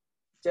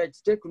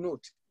 Church, take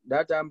note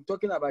that I'm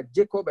talking about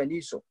Jacob and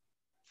Esau.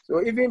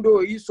 So even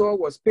though Esau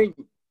was paying,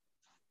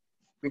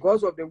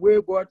 because of the way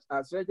God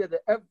has read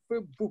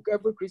every book,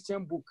 every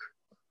Christian book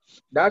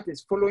that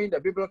is following the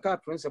biblical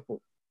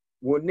principle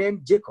will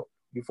name Jacob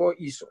before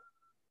Esau.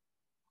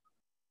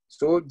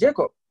 So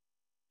Jacob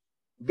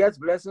gets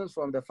blessings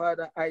from the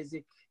father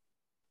Isaac,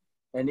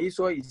 and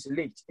Esau is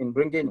late in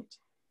bringing it.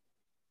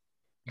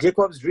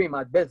 Jacob's dream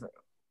at Bethel.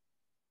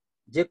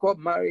 Jacob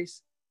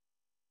marries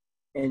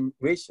and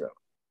Rachel,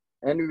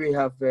 and we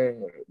have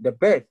the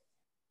birth.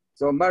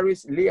 So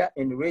marries Leah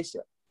and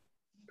Rachel.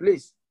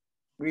 Please,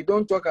 we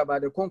don't talk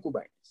about the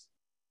concubines.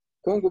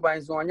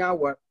 Concubines no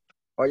anyawa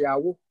or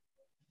yawo.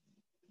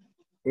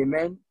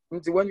 Amen.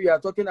 When we are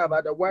talking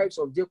about the wives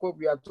of Jacob,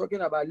 we are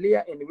talking about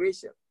Leah and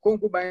Rachel.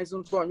 Concubines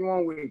don't so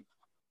one way.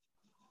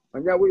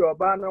 When you are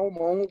bana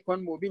umo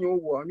kon mo binyo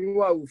wo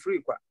you are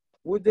free kwa.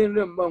 Wouldn't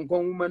remember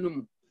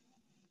woman.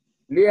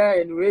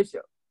 Leah and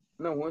Rachel.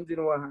 No one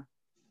didn't know her.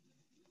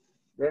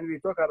 Then we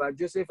talk about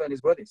Joseph and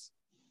his brothers.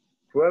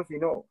 12, you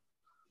know,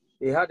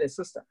 he had a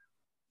sister.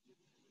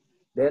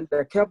 Then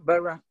the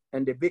cupbearer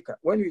and the baker.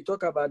 When we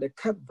talk about the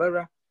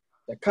cupbearer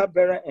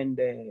and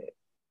the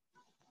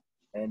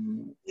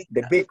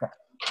baker,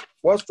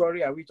 what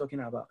story are we talking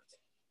about?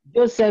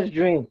 Joseph's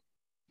dream.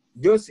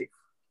 Joseph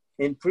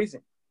in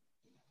prison.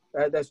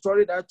 The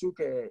story that took,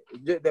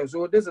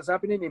 so this is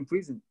happening in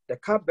prison. The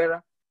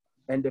cupbearer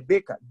and the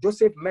baker.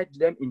 Joseph met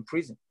them in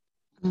prison.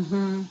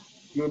 Mm-hmm.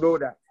 You know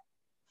that.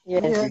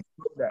 Yes. Yeah. You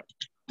know that.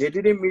 They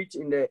didn't meet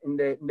in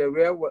the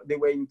real world. They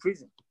were in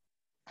prison.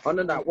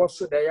 Under that, what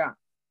should they are?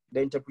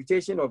 The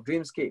interpretation of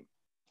dreams came.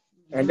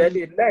 And then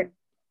it led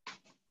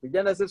to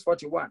Genesis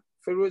 41,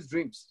 Pharaoh's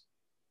dreams.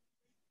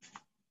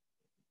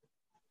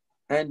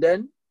 And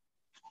then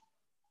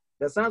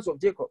the sons of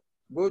Jacob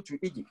go to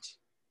Egypt.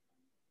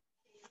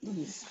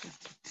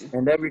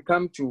 And then we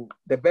come to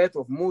the birth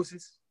of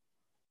Moses,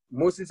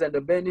 Moses and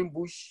the burning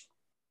bush,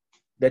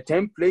 the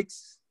 10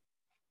 plagues,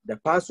 the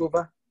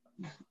Passover,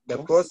 the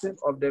crossing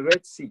of the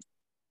Red Sea,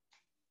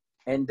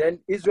 and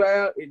then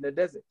Israel in the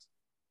desert,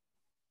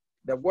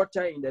 the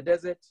water in the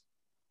desert,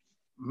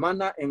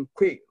 manna and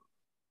quail,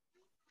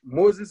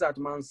 Moses at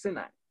Mount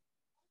Sinai,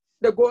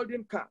 the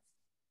golden calf,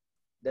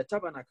 the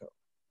tabernacle,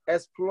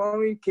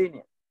 exploring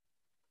Canaan.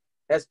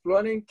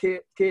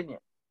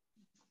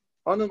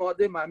 On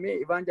another, my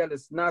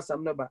evangelist now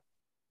some number,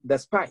 the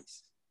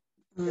spies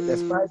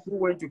who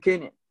went to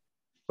Canaan,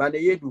 but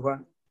they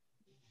Yeduha.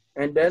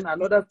 And then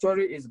another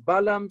story is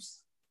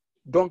Balaam's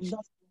donkey,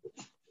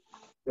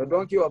 the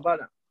donkey of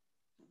Balaam.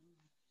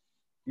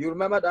 You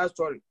remember that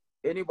story?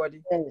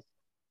 Anybody? Yes.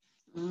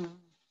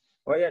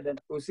 Oh yeah, then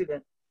we'll see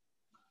then.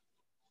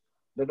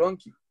 The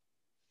donkey.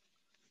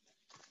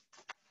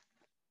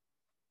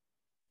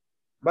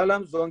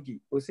 Balaam's donkey.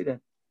 We'll see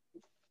then.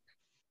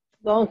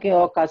 Donkey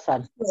or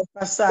Kassan.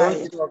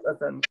 Donkey no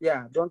Kassan.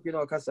 Yeah, donkey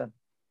no Kassan.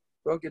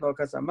 Donkey no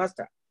Kassan.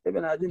 Master.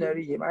 Even I didn't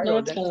read him.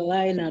 North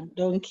Carolina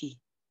donkey.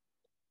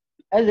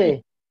 Is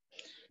it?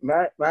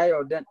 My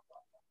or then.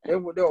 They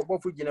would do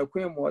both in a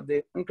queen or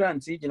the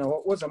uncrancy, you know,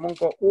 what was a monk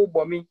called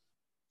Ubomi.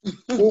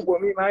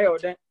 Ubomi, my or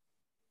then.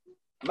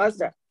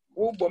 Master,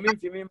 Ubomi,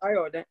 for me, my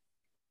or then.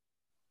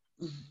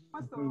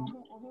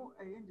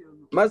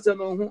 Master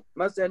no who,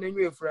 Master and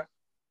you, Fra.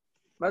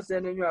 Master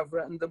and you,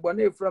 Fra, and the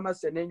bonnet from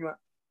Master and you.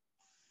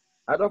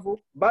 Adolfo,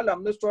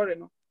 Balaam, no story,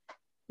 no.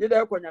 You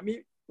there,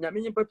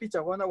 Yamini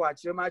picture, one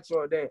watch your match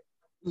or there.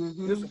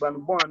 This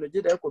one born,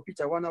 you there,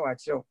 picture, one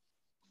watch you.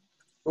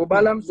 So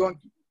Balaam's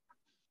donkey.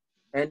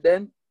 And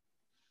then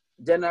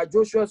General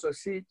Joshua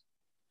succeed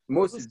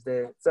Moses,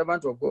 the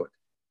servant of God.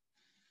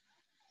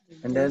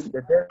 And then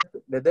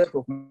the death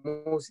of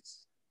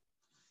Moses.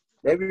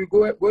 Then we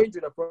go into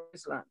the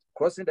promised land,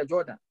 crossing the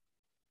Jordan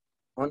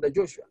on the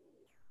Joshua,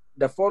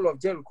 the fall of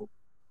Jericho,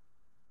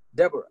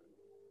 Deborah,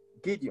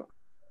 Gideon,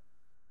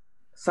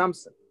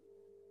 Samson.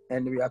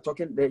 And we are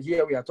talking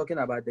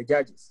about the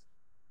judges.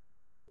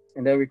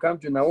 And then we come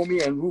to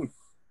Naomi and Ruth.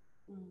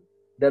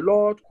 The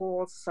Lord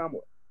calls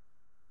Samuel.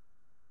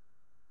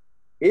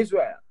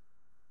 Israel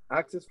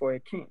asks for a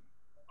king.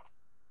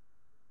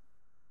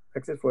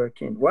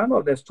 One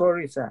of the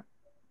stories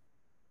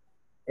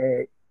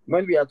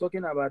when we are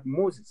talking about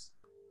Moses,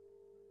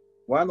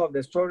 one of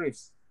the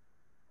stories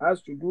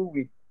has to do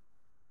with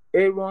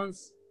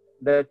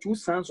the two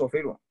sons of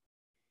Aaron.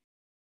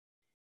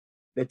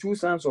 The two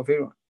sons of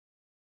Aaron.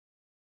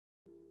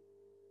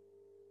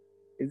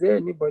 Is there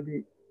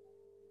anybody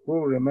who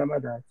will remember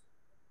that?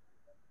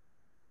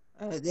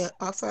 They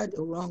offered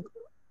a wrong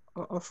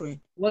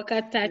offering.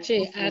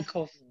 Wakatache Ark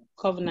of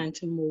Covenant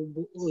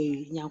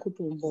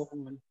Nyankopon.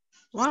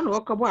 One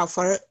walkable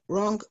for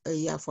wrong a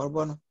year for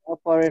Bono.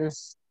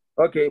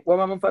 Okay,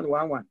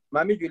 one.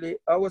 Mami Julie,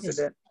 I was yes.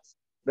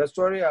 The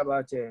story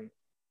about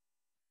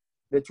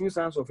the two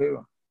sons of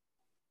Aaron.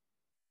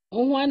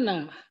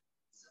 One.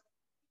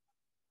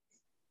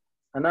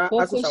 And I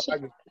asked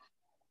Sawaju.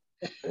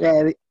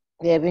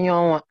 Yeah, be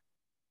on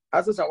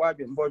Asked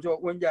Sawaju, Bojo,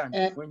 when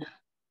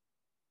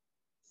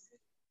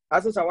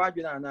Asked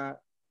Sawaju and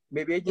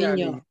baby,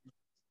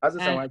 asked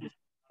Sawaju.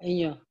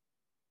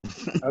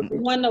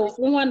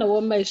 One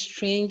woman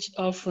strange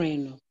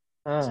offering.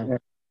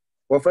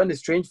 Our friend is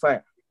strange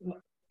fire.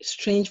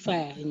 Strange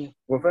fire.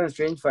 Our friend is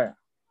strange fire.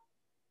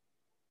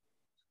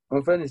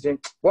 Our friend is strange.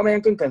 What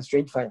man can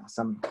strange fire?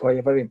 Some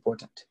very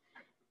important.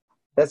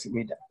 Let's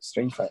read that.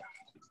 Strange fire.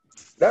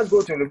 Let's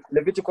go to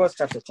Leviticus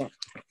chapter 10.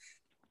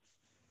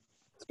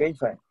 Strange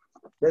fire.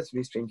 Let's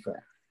read strange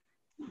fire.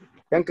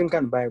 Young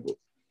can Bible.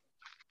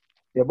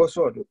 The boss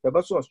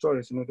of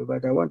stories,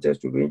 but I want us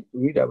to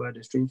read about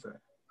the strange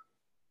fire.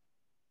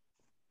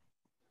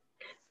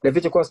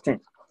 Leviticus 10.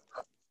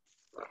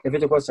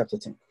 Leviticus chapter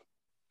 10.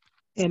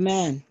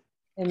 Amen.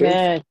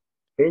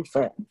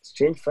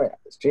 Strange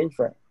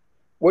fire.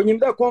 When you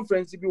that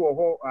conference be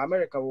or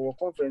America or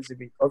conference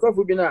be, or so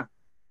for Bina,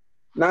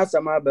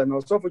 Nasa Marben,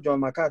 or so for John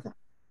MacArthur,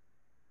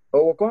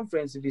 or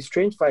conference be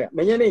strange fire.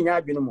 Many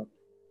yabinum.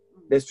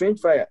 The strange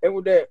fire.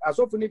 As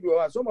often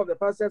some of the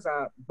pastors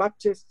are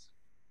Baptists,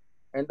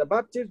 and the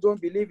Baptists don't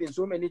believe in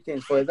so many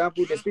things. For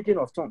example, the speaking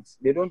of tongues,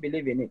 they don't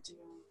believe in it.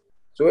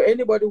 So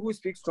anybody who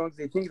speaks tongues,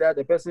 they think that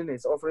the person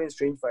is offering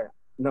strange fire.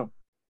 No.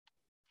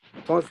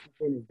 Tongues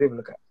speaking is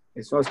biblical.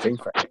 It's not strange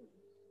fire.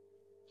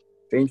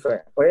 Strange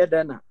fire. Oh, yeah,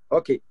 then.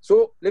 Okay.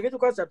 So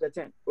Leviticus chapter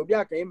 10.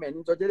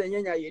 Amen.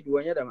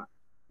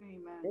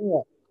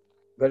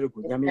 Very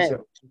good.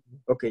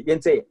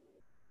 Okay.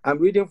 I'm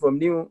reading from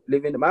New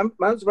Living.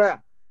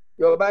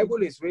 Your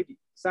Bible is ready.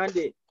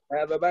 Sunday, I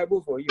have a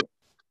Bible for you.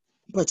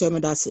 But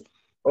that's it.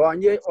 Or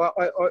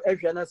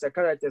if you're not a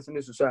character,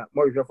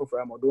 more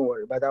don't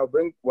worry. But I'll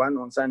bring one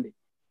on Sunday.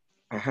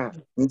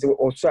 Into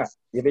Osa,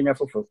 you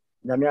for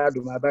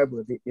my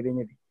Bible.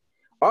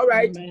 All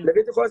right, Amen.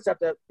 Leviticus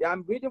chapter.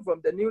 I'm reading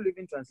from the New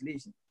Living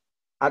Translation.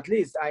 At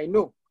least I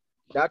know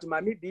that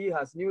Mami B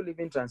has New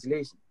Living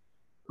Translation.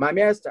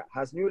 Mami Esther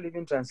has New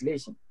Living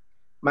Translation.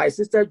 My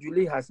sister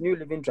Julie has New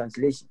Living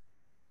Translation.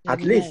 At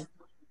least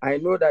I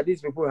know that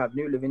these people have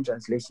New Living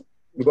Translation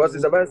because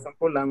it's a very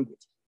simple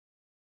language.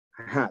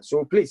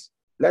 So please,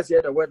 let's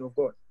hear the word of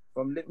God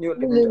from New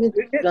Living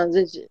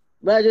Translation.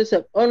 Brother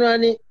Joseph,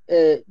 only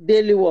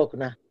daily work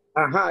now.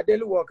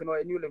 Daily work, no,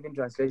 a New Living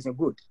Translation.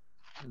 Good.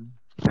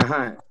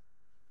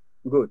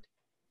 Good.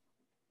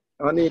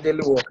 Only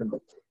daily work.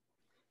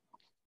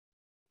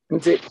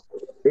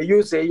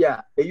 You say,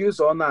 yeah, you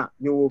say, now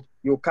you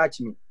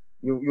catch me.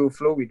 You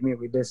flow with me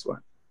with this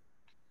one.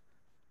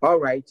 All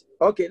right.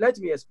 Okay, let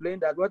me explain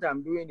that what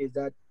I'm doing is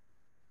that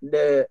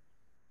the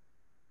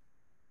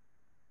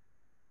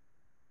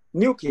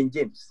New King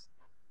James,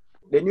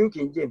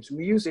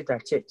 we use it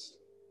at church.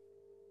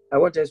 I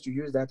want us to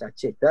use that at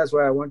church. That's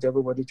why I want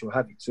everybody to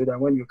have it, so that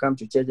when you come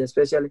to church,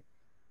 especially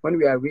when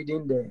we are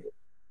reading the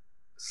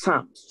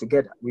Psalms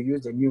together, we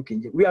use the New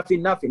King James. We have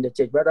enough in the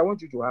church, but I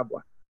want you to have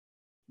one.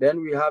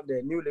 Then we have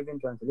the New Living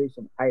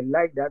Translation. I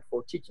like that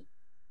for teaching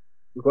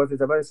because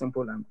it's a very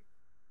simple language.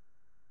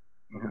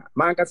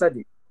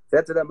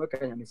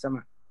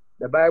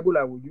 The Bible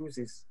I will use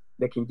is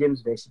the King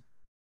James Version.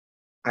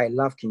 I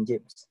love King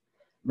James.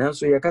 Now,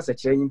 so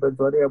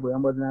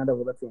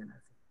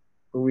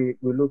we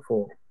look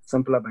for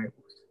simpler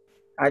Bibles.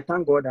 I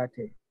thank God that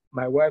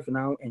my wife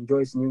now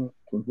enjoys New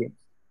King James.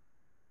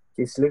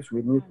 She sleeps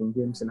with New King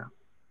James now.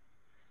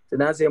 So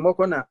now say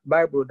Mokona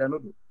Bible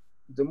danodo.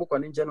 The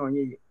Mokona Njano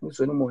Nye,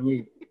 Musono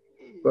Monye,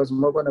 because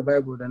Mokona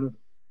Bible danodo.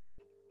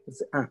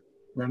 Say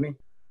Nami,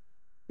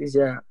 this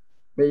year,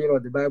 mayor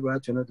of the Bible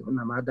actually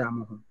not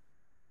Madam.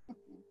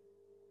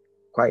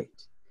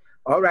 Quiet.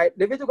 All right,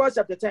 Leviticus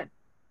chapter 10.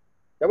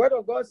 The word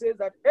of God says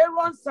that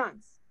Aaron's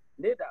sons,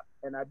 Nadab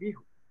and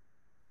Abihu,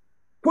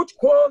 put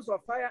coals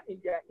of fire in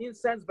their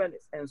incense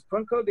burners and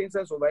sprinkled the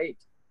incense over it.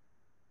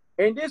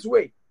 In this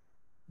way,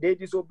 they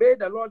disobeyed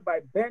the Lord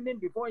by burning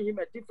before him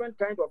a different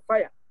kind of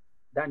fire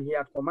than he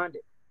had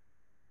commanded.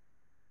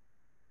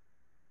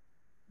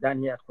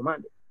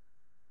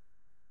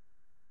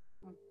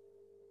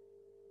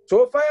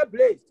 So fire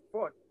blazed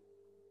forth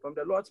from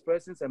the Lord's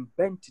presence and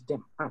burnt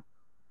them up,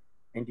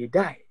 and they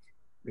died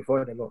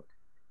before the Lord.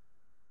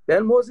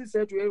 Then Moses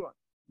said to Aaron,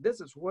 this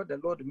is what the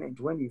Lord meant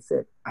when he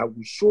said, I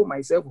will show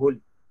myself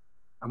holy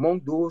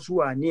among those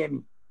who are near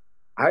me.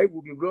 I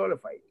will be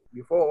glorified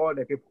before all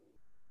the people.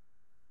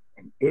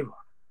 And Aaron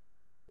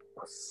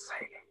was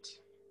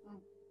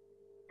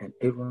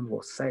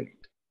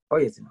silent. Oh,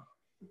 yes, no.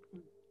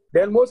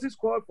 Then Moses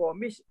called for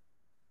Misha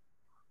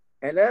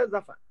and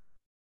Elzaphan,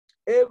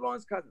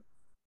 Aaron's cousin,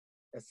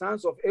 the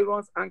sons of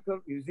Aaron's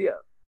uncle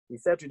Uzziel. He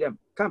said to them,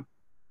 come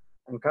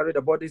and carry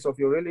the bodies of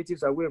your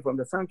relatives away from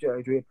the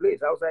sanctuary to a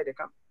place outside the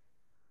camp.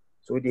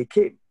 So they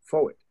came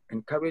forward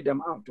and carried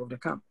them out of the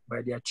camp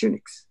by their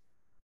tunics,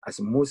 as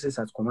Moses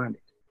had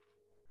commanded.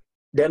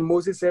 Then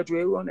Moses said to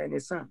Aaron and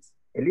his sons,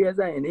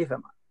 Eleazar and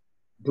Ithamar,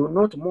 do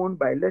not mourn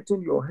by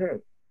letting your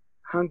hair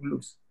hang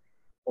loose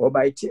or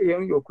by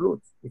tearing your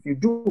clothes. If you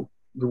do,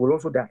 you will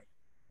also die.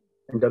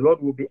 And the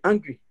Lord will be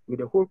angry with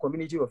the whole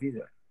community of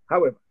Israel.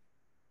 However,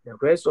 the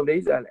rest of the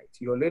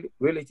Israelites, your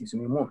relatives,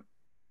 may mourn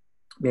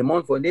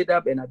for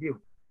Nadab and Abihu,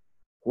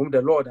 whom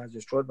the Lord has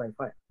destroyed by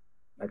fire.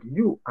 But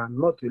you are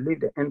not to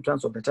leave the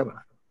entrance of the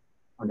tabernacle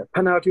on the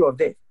penalty of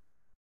death,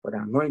 for the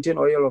anointing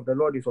oil of the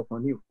Lord is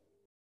upon you.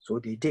 So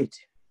they did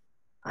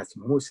as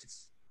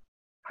Moses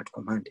had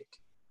commanded.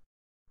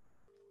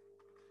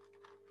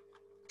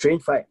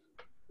 Strange fire.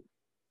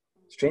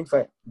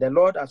 The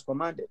Lord has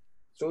commanded.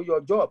 So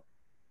your job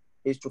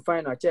is to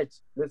find a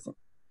church. Listen,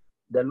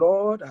 the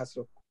Lord has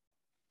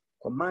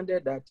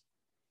commanded that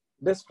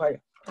this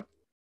fire,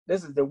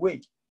 this is the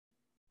way.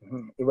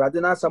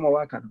 Iradina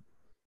Samawakan.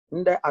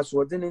 Nda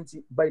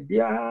aswodinenti by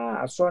bia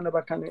asona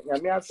bakan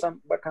yame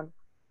asam bakan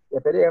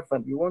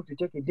yapere you want to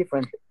take it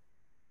differently.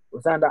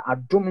 Usanda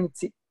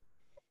aduminti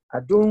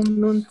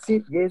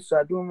yes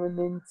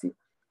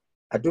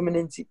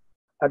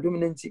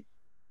aduminenti.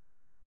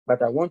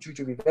 But I want you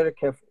to be very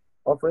careful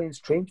offering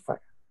strange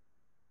fire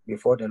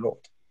before the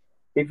Lord.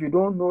 If you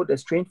don't know the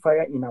strange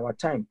fire in our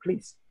time,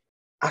 please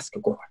ask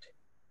God,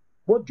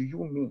 what do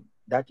you mean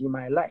that in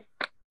my life,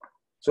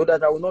 so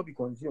that I will not be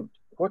consumed?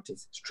 What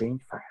is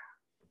strange fire?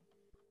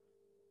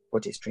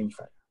 What is strange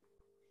fire?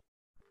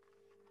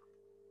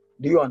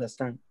 Do you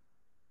understand?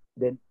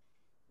 Then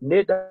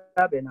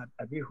Nadab and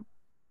Abihu,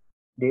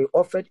 they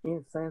offered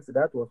incense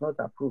that was not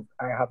approved.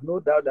 I have no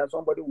doubt that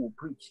somebody will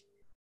preach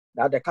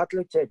that the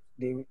Catholic Church,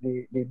 they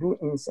do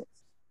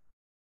incense.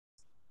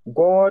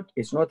 God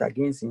is not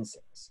against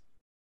incense.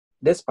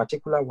 This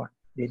particular one,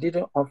 they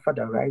didn't offer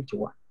the right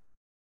one.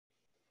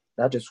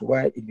 That is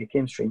why it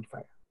became strange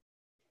fire.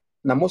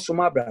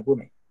 Namosuma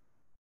Brabome.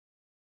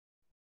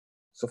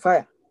 So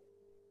fire.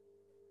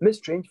 Miss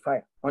strange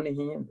fire on the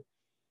hand.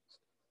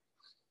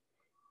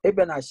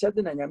 Eben I shed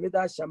in a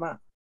Yamida Shama.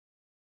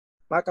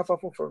 Makafa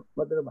for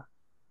Madraba.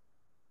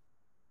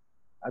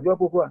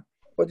 Adwapua,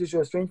 what is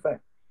your strange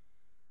fire?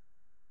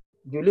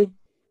 Julie,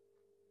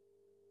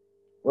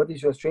 what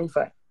is your strange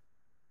fire?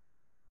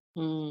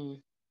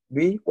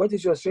 B, what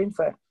is your strange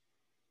fire?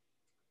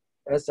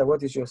 Esther,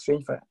 what is your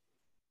strange fire?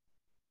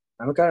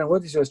 Karen,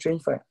 what is your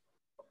strange fire?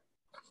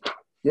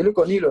 Yellow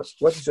Cornelius,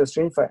 what is your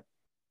strange fire?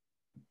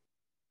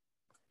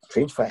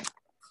 Strange fire.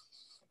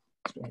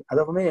 I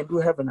don't know, do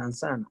have an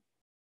answer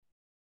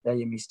that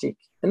you mistake.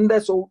 And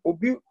that's all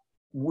Obi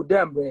would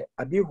damn be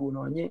Abihu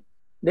no ye,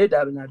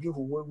 Nadab and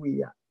Abihu where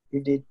we are.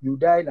 If you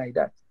die like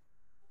that,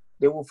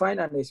 they will find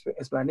an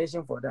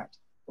explanation for that.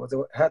 Was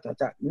a heart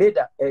attack.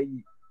 Neighbor.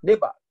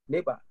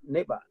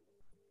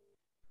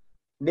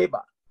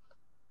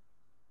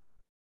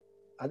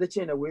 At the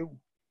chain away.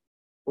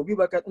 Obi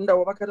Bakat under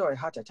Wabaka a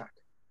heart attack.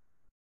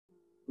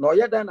 No,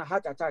 yet done a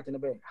heart attack in the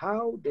bay.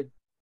 How did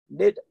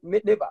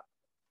neighbor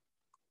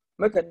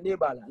make a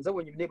neighbor? And so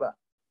when you neighbor,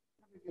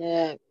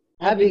 yeah,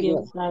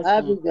 Abigail,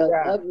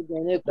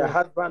 the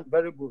husband,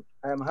 very good.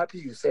 I am happy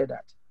you said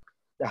that.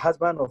 The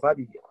husband of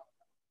Abigail.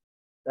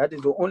 That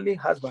is the only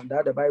husband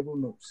that the Bible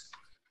knows.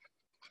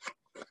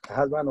 The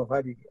husband of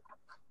Abigail.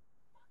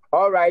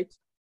 All right.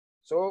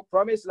 So,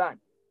 promised land.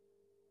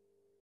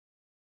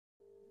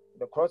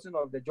 The crossing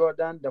of the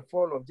Jordan, the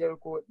fall of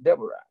Jericho,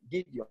 Deborah,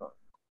 Gideon,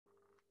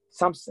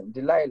 Samson,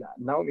 Delilah,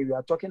 Naomi. We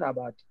are talking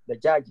about the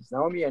judges,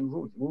 Naomi and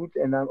Ruth,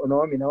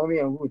 Naomi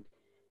and Ruth.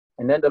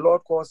 And then the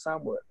Lord called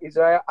Samuel.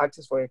 Israel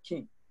asks for a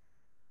king.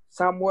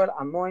 Samuel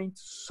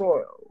anoints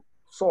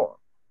Saul.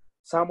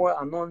 Samuel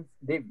anoints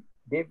David.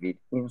 David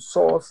in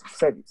Saul's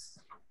service.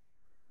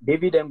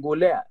 David and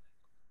Goliath.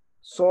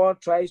 Saul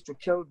tries to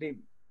kill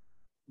David.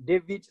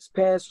 David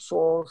spares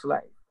Saul's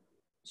life.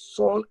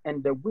 Saul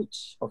and the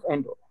witch of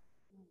Endor.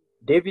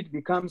 David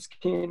becomes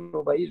king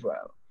over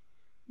Israel.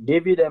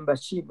 David and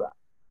Bathsheba.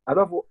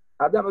 I'm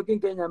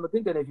thinking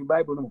if you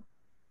Bible no.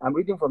 I'm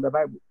reading from the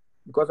Bible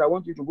because I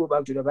want you to go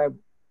back to the Bible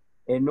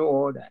and know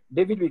all that.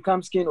 David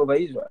becomes king over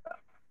Israel.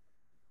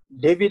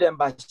 David and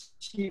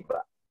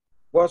Bathsheba.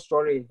 What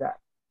story is that?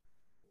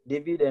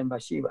 David and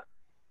Bathsheba.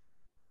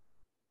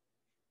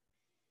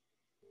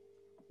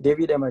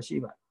 David and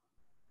Bathsheba.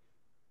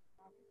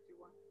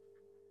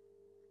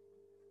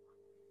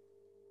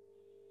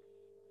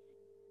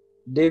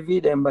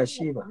 David and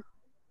Bathsheba.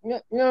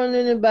 No,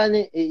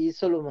 Bani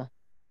Solomon.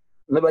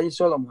 Nobody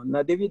Solomon.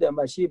 Now David and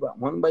Bathsheba.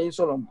 One by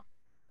Solomon.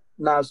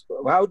 Now,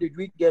 how did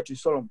we get to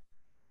Solomon?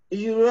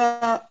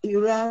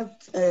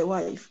 Uriah's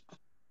wife.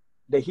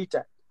 The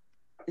Hittite.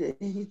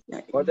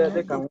 What are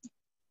they come?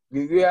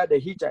 You are the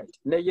Hittite.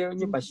 Now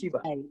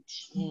Bathsheba.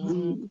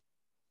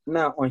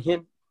 Now on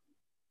him.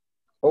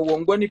 Oh,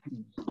 Wongoni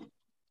P.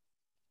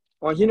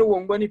 On him,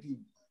 Wongoni P.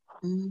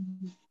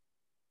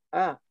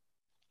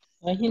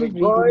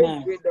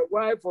 Rejoice with the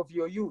wife of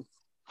your youth,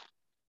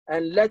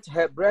 and let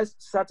her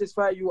breast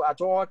satisfy you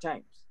at all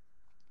times.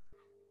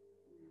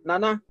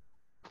 Nana,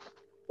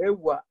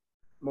 Ewa,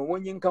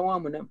 Mawonyin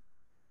Kawamunem.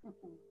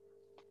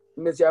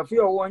 Monsieur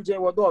Fio one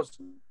chain was those.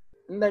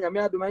 And then I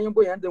made the man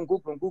boy and them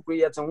cook from cook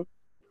yet some.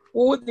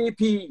 Who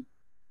DP?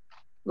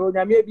 No,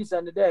 there may be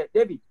Sunday there,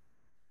 David.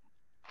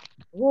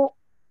 Who,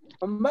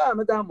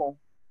 Madame,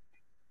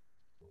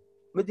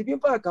 but the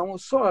people can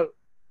solve.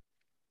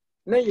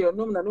 Nay, your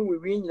name, we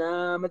win,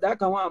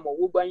 Madaka,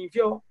 who by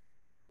you.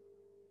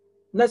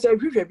 Nasa,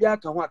 if you can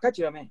catch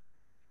your man.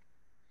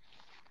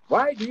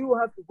 Why do you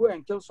have to go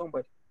and kill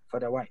somebody for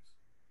the wife?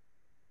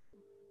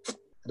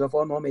 The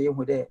former may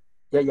who there,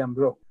 young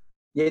bro,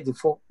 ye the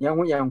four,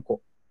 young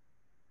uncle.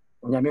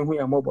 When you mean who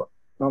are mobile,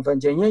 non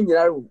Fanjan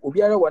Yaru,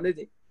 Ubiara one is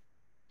it.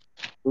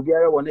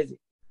 Ubiara one is it.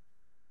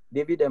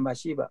 David and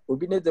Bathsheba,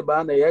 Ubine the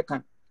Bana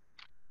Yakan.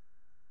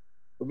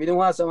 Ubin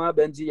was some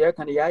Benzi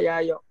Yakan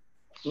Yaya.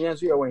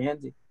 Yes, we are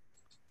handy.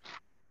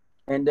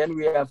 And then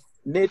we have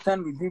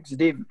Nathan rebukes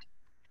David.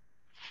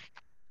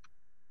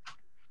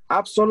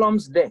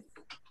 Absalom's death.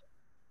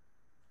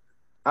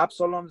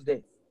 Absalom's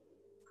death.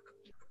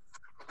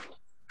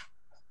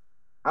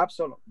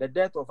 Absalom, the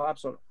death of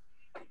Absalom.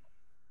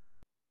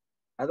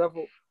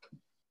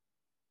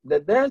 The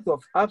death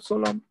of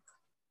Absalom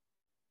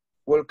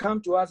will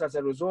come to us as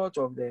a result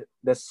of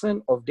the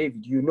sin of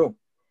David. You know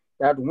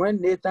that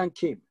when Nathan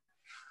came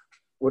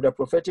with a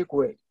prophetic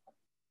word,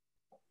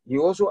 he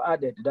also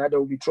added that there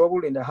will be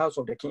trouble in the house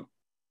of the king.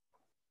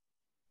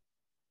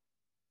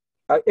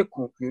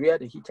 Uriah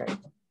the Hittite.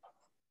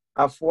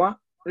 Afwa,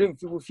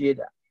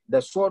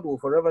 the sword will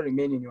forever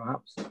remain in your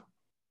house.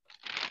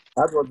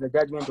 That was the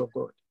judgment of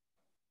God.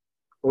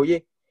 Oh, yeah.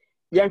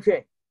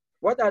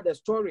 What are the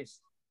stories?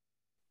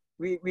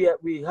 We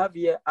have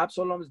here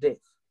Absalom's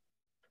death.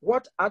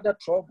 What other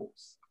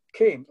troubles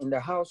came in the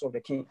house of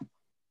the king?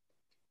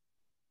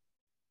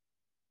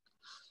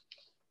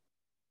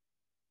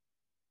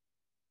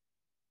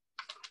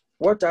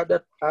 What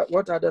other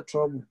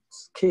troubles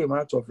came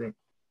out of it?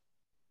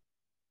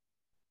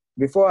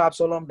 Before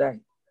Absalom died,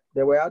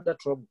 there were other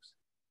troubles.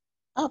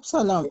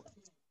 Absalom.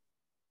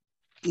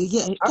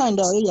 You kind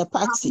of a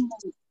party.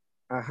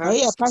 A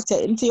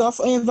party until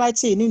you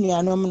invite in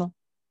no.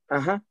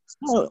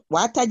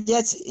 What I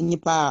get in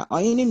Nipa or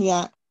in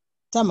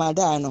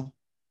Tamadano.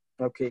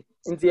 Okay.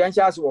 In the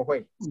answers were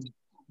way.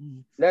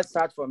 Let's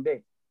start from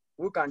there.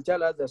 Who can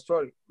tell us the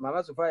story?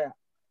 Mama Sophia.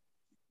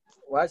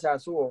 What I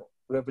saw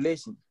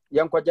Revelation,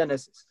 Young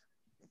Genesis.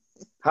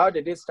 How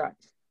did it start?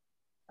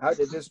 How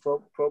did this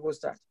trouble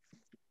start?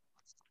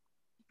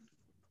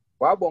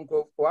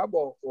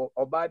 Wabo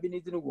Oba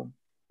Biniti Nugum.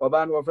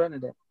 Oba no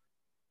friend there.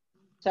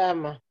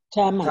 Tama.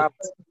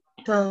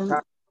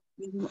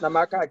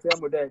 Namaka tell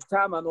me that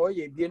Tama no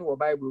ye being or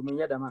Bible me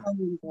yadama.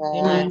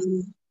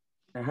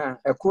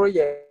 A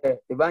courier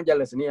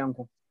evangelist ni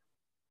uncle.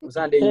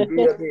 Sunday you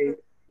be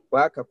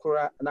work a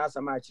cura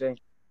nasa match.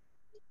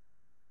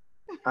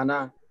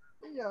 Anna.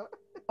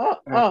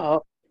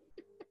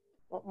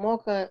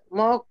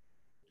 More.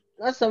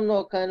 That's some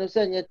no kind of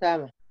send your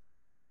time.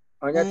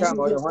 On your time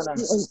or your one.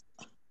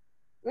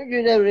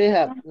 You never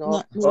Rahab.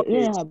 No.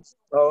 Okay.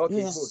 Oh,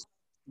 okay,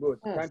 good.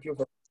 Thank you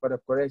for the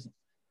correction.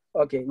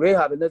 Okay,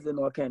 Rahab doesn't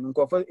know can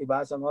go for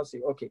Ibasa no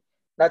say okay.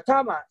 Now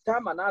Tama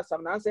na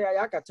some na say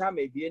ayaka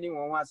Tama be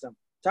anyone want some.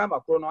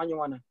 Tama chrono on you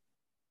wanna.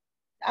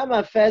 I'm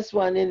a first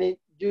one in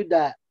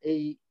Judah.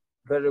 A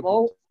very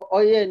good.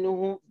 Oh yeah,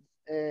 no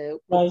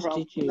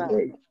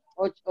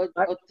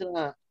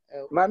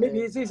Maybe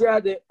this is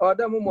the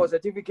other more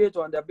certificate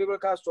on the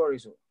biblical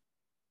stories.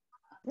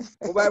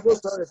 Bible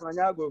stories on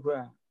your go.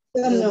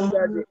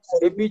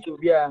 A beach will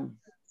be a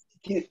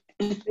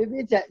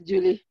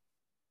Julie.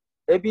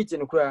 A beach in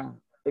the crowd.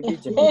 A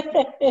beach.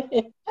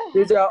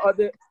 These are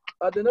the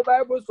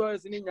Bible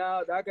stories in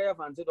now that I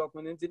have answered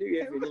document into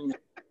the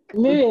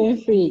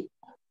Free.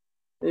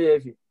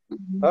 Okay.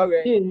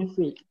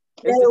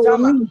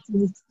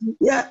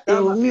 Yeah,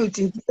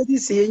 muting. Okay,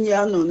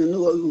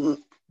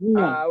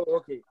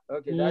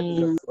 that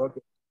is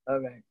okay. All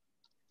right.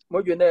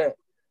 Mojune,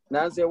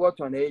 Nancy,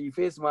 what on a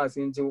face mask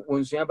into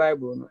Unsia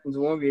Bible into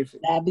one way.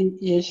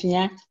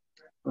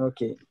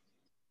 Okay.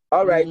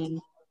 All right.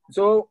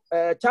 So,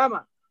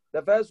 Tama,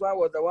 the first one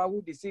was the one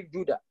who deceived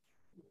Judah.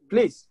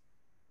 Please,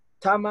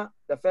 Tama,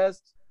 the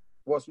first,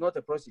 was not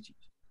a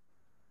prostitute.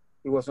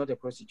 He was not a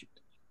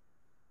prostitute.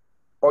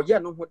 Or yeah,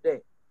 no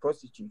there,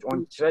 prostitute,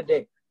 on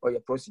shred or a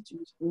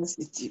prostitute.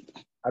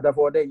 Other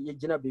day, you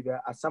gina baby,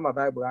 a summer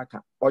Bible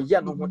aka, or yeah,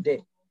 no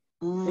there.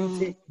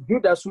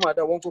 Judah Suma,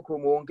 the one who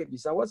can be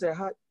some was a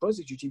hard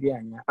prostitute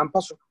behind and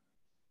pass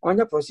on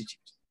your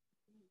prostitute.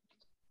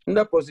 In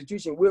the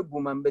prostitution, we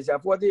boom and busy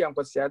for the young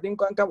because I didn't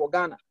conquer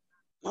Ghana.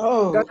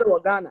 Oh,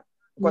 Ghana.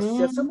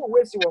 Because some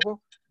ways you were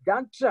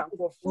Gantra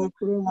for food.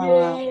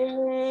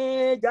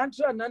 Yea,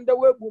 Gantra and the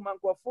web woman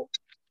for food.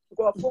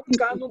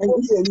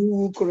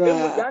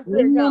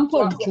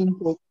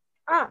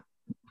 Ah,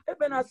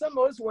 even as some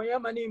most when your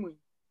money.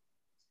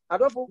 I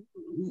don't know.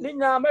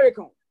 Nina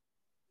American.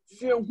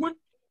 American.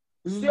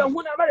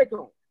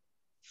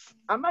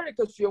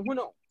 America,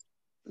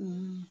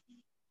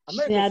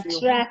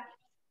 America.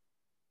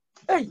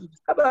 Hey,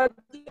 about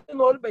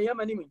all by your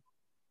money.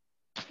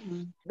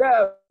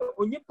 There,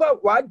 when you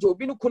put what Joe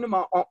Binu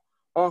Kunuma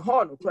on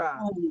horn, cry.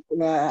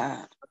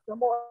 Some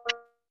more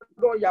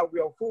go ya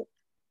will fool.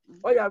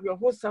 Or ya will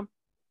hold some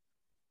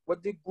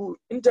what the good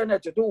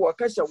internet to do or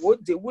catch a wood,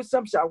 they would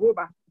some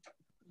shahoba.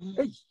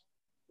 Hey,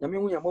 I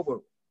mean, we are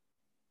mobile.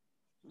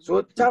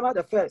 So, Tama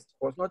the first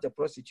was not a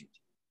prostitute.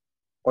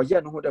 Or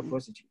yet, no other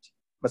prostitute.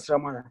 But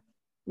someone,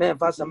 man,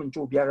 fast some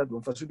to be a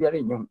room for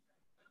Subian young.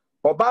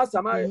 Or Bar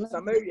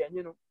Samaria,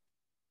 you know.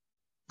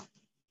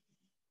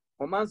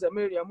 Or Man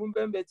Samaria,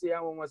 Mumbembeti,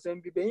 and was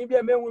saying, be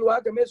a man will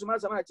work a mess of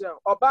Massamacha.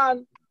 Or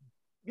Ban,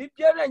 be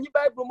Pierre and you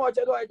buy promote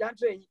or I can't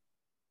train.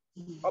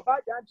 Or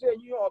bad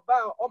train you or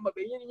bow or my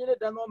beginning in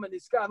the Norman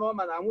is car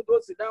Norman and who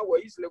don't sit down where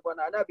he's like one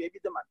another baby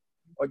the man.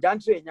 Or Jan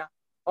train ya.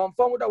 On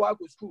found the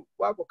Waco school,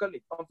 Waco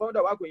College, on found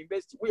the Waco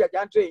Invest. We are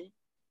Jan train.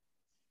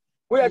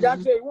 We are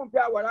Jan train, won't be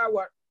our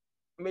hour.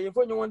 May you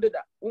find you wonder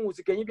that. Who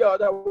can you be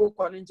other work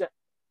on in chat?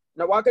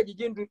 Now, Waka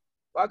Jin do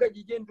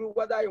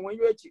what I when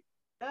you eat.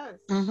 Yes.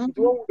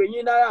 Don't be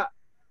in a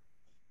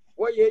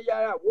what ye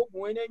are, walk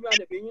when you are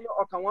the beginning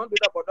or come on to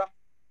the border.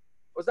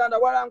 Was under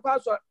what I'm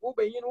password, who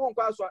be in one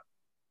password.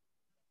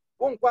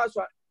 Won't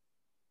password.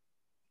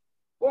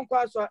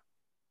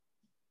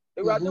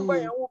 The rather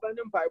way and woman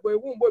empire, where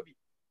won't be.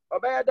 Or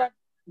better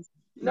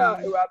now,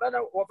 you are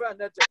better over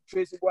that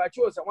Tracy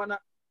Guacho, someone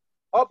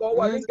up or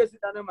one in case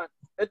it man.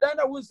 And then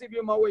I will see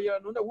you my way,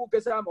 no, who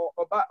gets some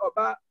or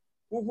ba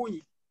who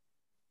ye.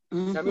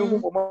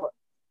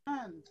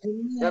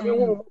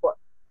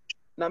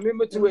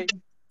 Namu to wait.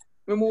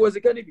 Mimu was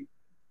a Kennedy.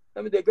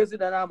 Let me take us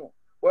in an ammo.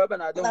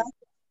 Wherever I don't.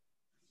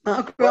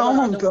 So you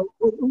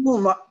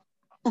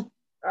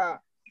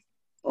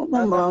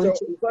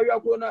are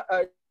going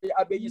to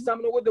be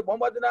some with the bomb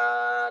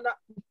na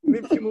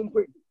minimum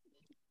quick.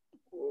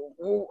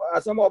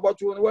 As some about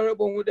you and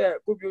wearable with there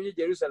could be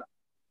Jerusalem.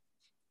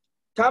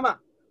 Tama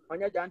on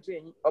your jan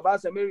train,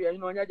 about Samaria,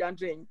 on your jan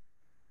train.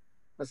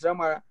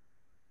 Samara.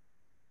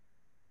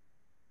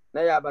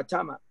 Naya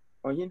Batama,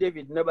 on him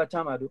David never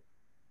tamado.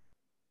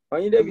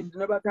 On him David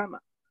never tama.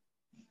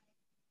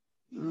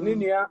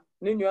 Ninia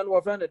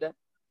was friend of that.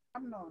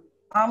 Amnon.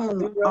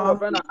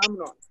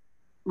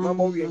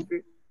 Mamma,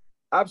 we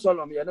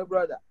Absalom, your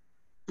brother.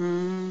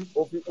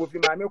 Of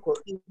my milk.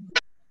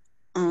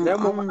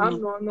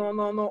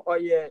 No, or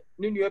yeah,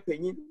 New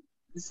opinion.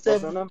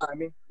 No,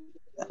 mammy.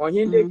 On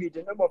him, David,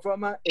 the number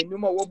from a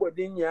number of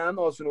Bodinian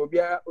or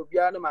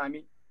Sonobiana,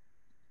 mammy.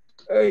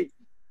 Hey,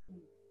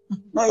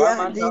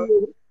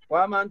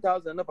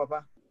 1,000, no,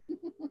 papa.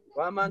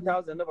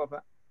 1,000, no,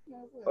 papa.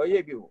 Oh,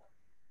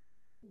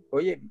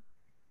 yeah,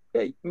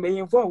 hey, may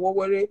inform what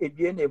were a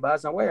DNA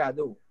bus and where I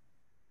do.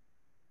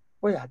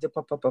 Where are the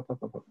papa?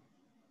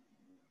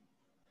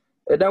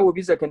 That would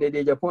be second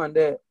day Japan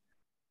there.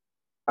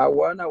 I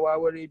want our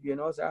worry be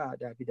no sa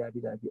dabi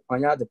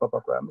on ya the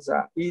papa crams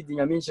are eating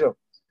a mincho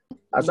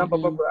as some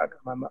papa crack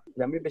mamma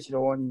yami bishop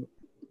one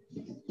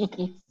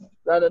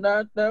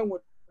that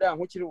would down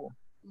which you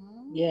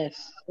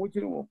Yes. which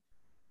you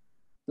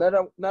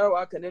now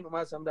I can name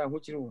my some down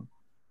which you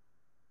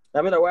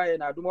I mean why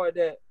and I do more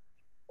there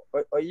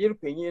or year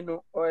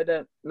penino or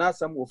then not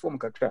some will form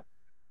cacra.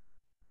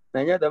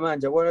 Nanya the man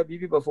Jawara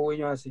bibi before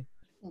you see.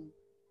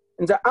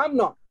 And I'm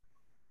not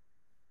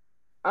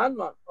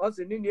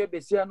also new year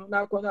Bessiano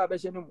now corner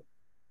Beshanum.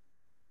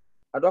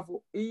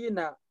 Adolfo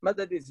Ina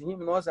Methodist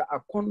him also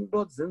a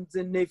condo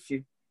zinzen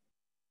nephew.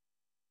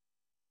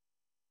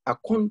 A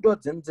condo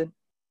zinzen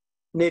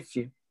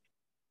nephew.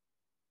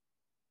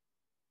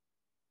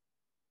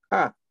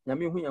 Ah,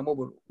 Yami Huya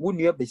Mobile,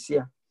 wouldn't you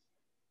Bessia?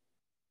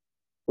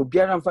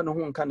 Ubiaran fan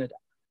home Canada.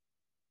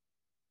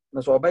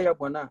 No so by up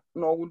one,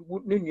 no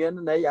would new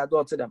and I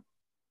adopted them.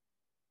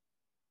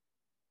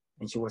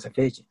 And she was a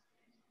virgin.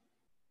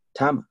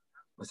 Tama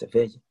was a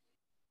virgin.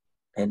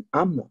 And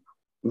Amnon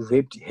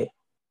raped her.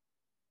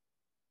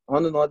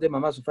 On another,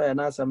 Mamma Sophia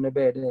and I some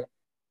bed there.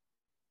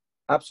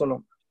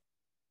 Absalom.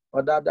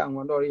 Or that down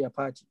one or a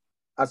party.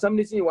 As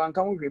somebody see one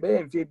come with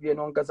and Fabian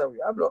on Casawi.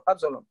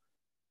 Absalom.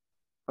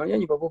 On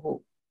any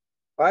popo.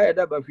 I had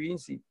a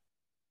Quincy.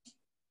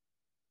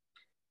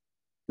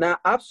 Now,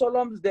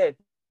 Absalom's death,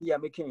 he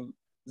am a king.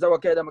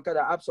 Zawakeda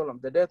Makada Absalom,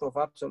 the death of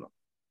Absalom.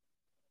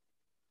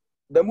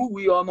 The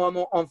movie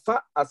on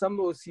fat as some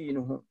no see in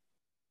whom.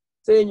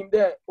 Saying him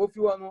there, if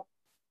you are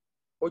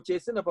or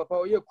chasing a papa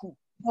or your coup.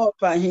 Oh,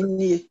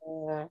 Pahini.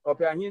 Or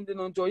Pahindin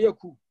on to your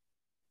coup.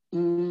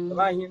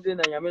 My Hindin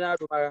and Yamina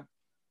Dumara.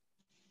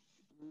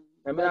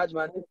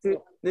 Yamina,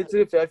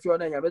 literally fair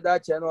fiona, Yamada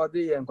channel or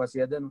the and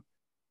Pasiaden.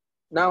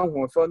 Now,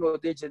 who follow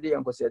the HD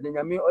and Pasiaden,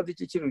 Yami or the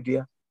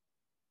Chichirudia.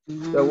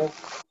 The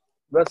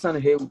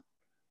Western Hill.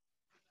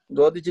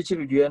 Do the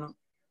Chichirudiano.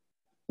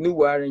 New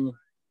wiring.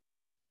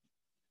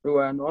 We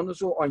were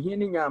also on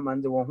hearing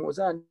Yaman, the one who was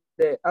on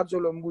the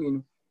Absalom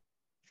win.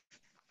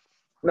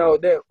 Now,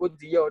 there would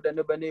the year than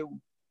the Banu.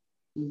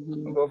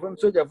 From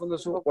soldier from the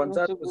soap one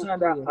side was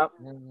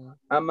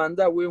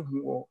Amanda Wim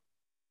who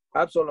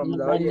Absalom,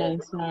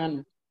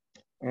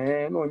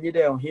 and only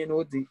there on here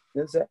no the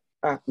then said,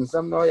 and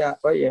some noya,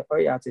 oh yeah,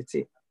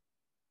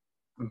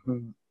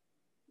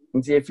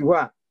 if you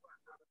are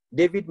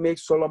David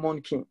makes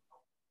Solomon king.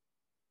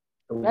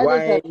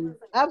 Why?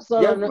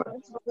 Absalom.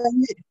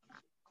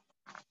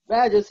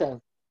 Joseph.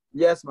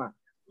 Yes, ma'am.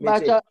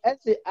 But I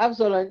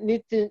Absalom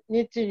knitting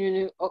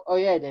you or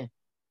yeah then.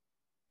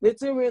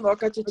 Knitting will not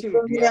catch you.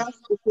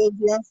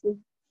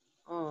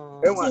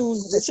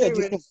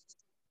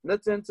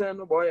 Nothing,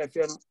 boy, I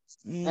feel.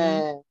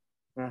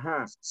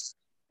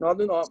 No,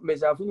 do not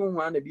miss a few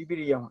one a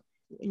baby.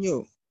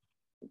 You.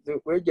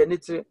 The way you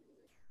knit it,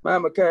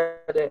 Mamma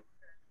Cad,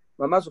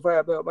 Mamma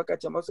Sophia,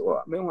 Bacatcha,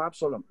 or Memo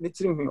Absalom,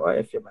 knitting me or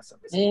I feel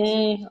myself.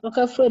 Okay,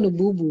 friend,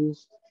 boo boo.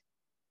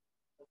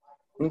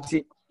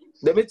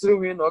 The middle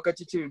win or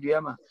catch you,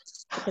 Diama.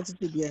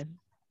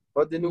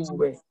 What the new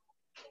way?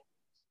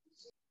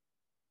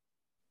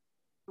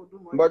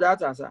 But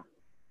that answer.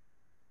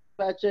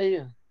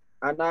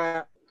 And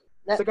I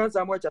second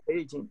Samuel chapter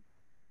 18.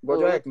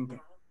 But I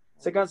can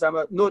second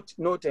Samuel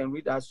note and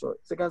read that story.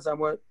 Second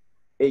Samuel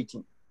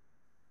 18.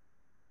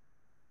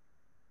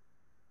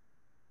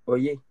 Oh,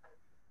 yeah.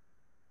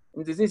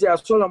 This is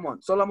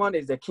Solomon. Solomon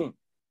is the king.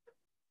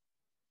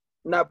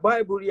 Now,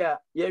 Bible here,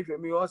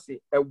 me also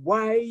a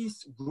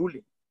wise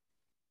ruling.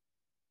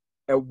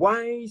 A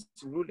wise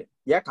ruling.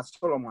 Yeah,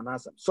 Solomon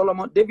answer.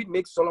 Solomon, David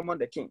makes Solomon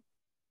the king.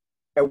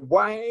 A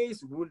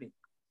wise ruling.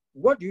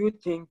 What do you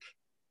think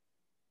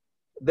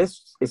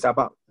this is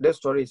about? This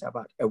story is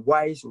about a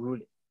wise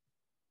ruling.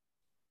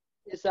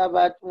 It's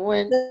about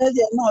when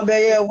no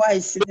very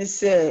wise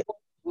say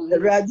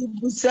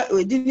Radibusa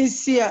we didn't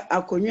see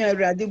Akonya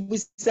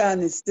Radibusa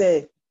and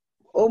say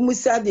O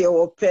Musa de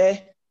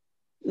Ope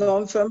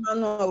No,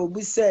 Femano will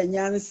be saying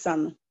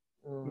Yansan.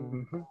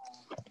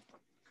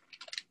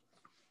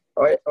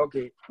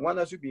 Okay,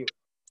 one should be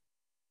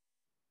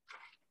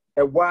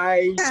a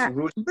wise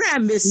rule.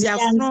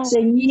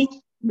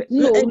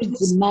 No,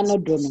 it's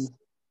Manodono.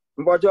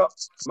 Mbojo,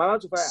 Mama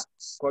to fire.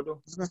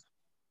 Kodo.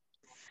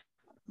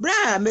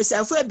 Bra, Miss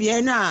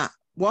Afubiana,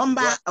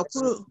 Wamba, a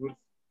crew,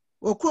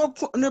 or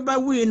crook never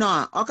win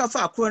or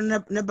Okafa crow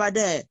never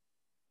there.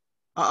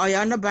 Or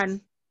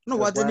Yanaban, no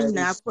what the name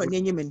now for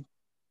Niman.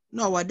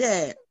 No, what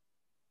there.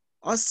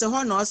 Or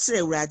Sahon or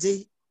Sre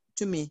Raddy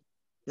to me.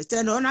 The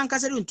ten on Uncle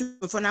to me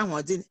for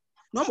now.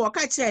 No more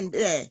catch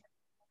there.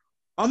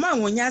 Or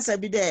man when Yasa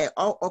be there,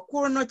 or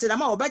coroner to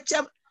them all, but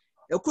chap,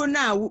 a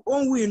corner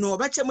won't win or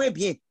but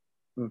maybe.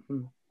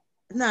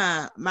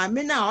 Na ma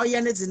me na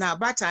oye ne na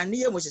bata ne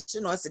ye mo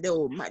hye no se de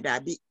o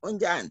madabi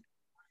onjan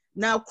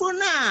na kro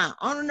na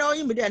on na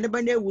oyi me de ne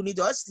ba na ewu ni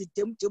do se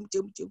tem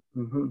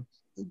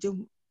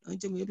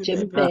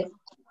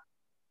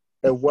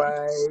a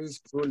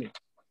wise ruling.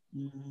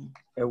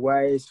 A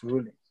wise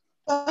ruling.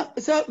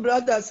 So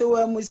brother, so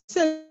we must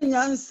say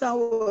Yansa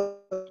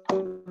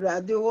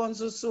radio one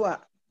so a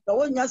the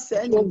one you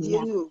say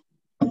you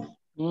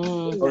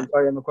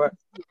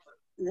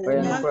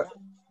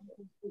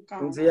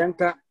Nti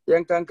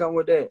yanka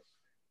wo de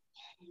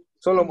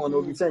Solomon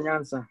obi se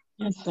nyansa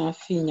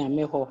Finya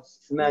me ho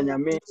na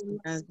nyame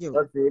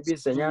ebi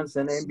se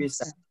nyansa na ebi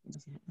sa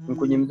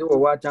nkunyimde wo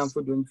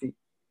watamfo do nti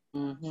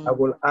I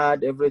will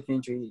add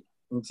everything to it.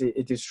 Nti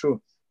it is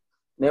true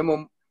na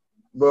mom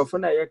brofo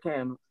na ye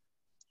kan no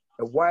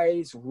a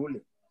wise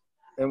ruling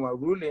and a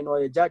ruling or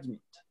a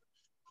judgment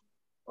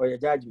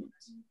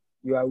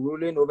you are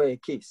ruling over a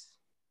case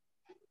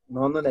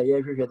no na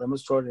ye hwehwe dem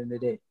story in the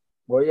day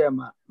boy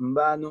ma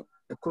mba no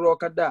ekuro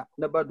kada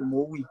na badu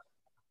mo wi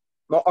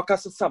no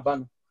okase saba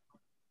no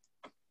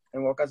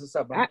en okase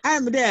saba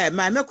I'm there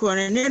my mekro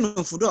ne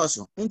no fudo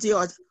so nti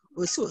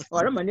osu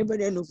ore ma ne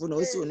be no fu no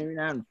osu no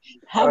na no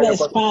have a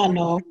span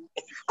no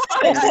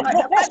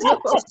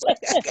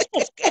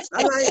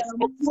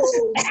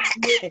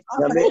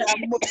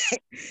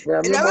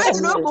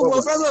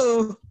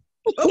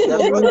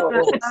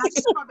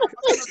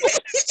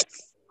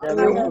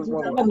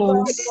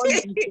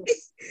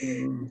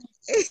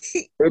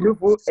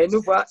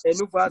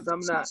Enufa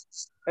samna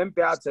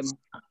empe atem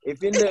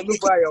efinde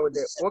enufa ya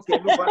ode okay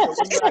enufa to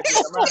kunwa ade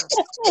ma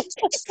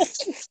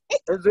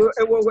ezo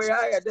ewo we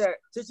ya de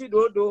chichi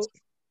dodo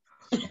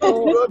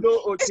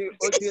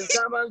oti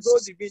saman so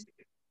divi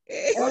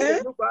okay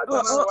enufa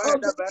sama wa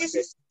da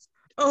banke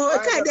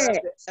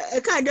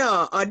kade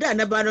oda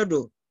na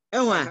banodo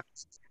enwa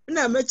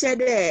na meche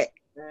de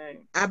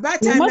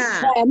abata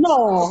na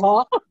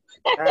no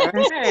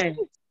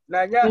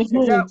na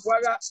nya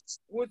waga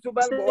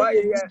wutuban bo wa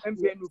ye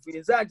empe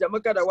nufi za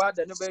jamaka da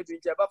wada no ba bi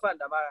je ba fa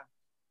ndamara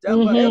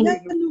jamba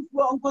nufu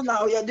onko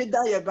na o ye de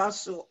da ye ba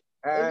so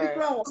ebi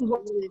kra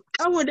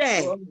awu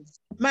de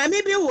ma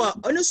me bi wo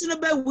onusu no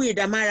ba wi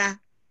damara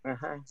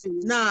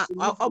na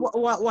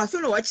wa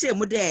fe no wa kire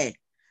mu de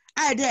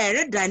ai de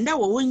reda na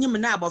wo wonyim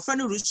na abofa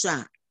no rusu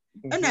a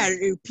na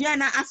pia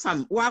na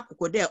afam wa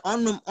kokode de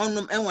onum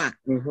enwa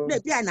na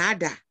pia na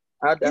ada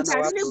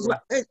nta ne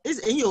gwa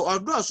enyo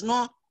odos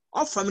no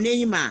ofam na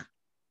enyima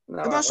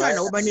eba so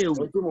na wo ba na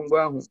ewu ontum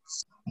ngwa hu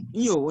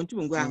yo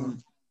ontum ngwa hu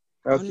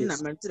okay na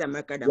mantira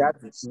makada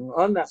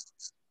ona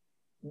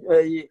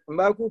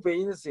mbaku pe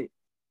yin se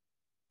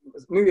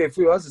mi we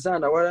fi o se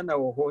na wara na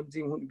wo ho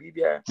ntin hu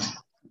bibia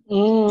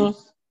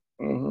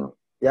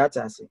ya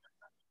tase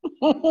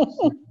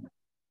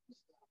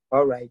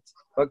all right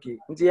okay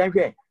nti yan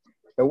hwe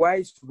a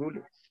wise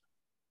ruler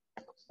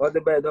or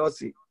the bed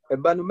osi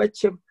eba no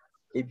mechem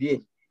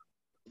ebie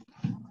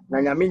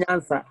na nyame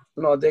nyansa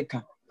na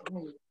odeka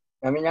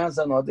nyame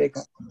nyansa na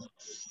odeka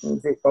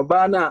nti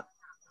oba na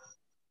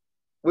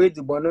we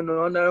di bono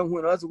no na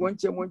hu na osi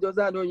wonche monjo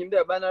za no nyim de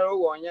eba na ro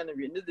wonya na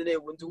wi ndi de na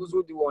ewu nti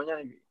wuso di wonya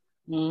na wi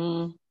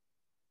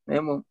na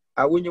emo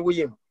awunye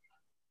wuyem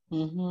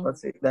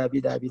osi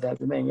dabi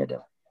menye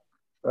da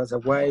was a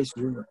wise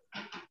ruler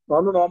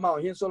no ma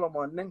ohin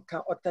Solomon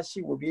nenka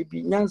otashi wo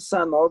bebi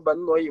nyansa na oba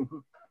no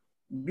yehu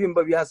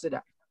bimba wi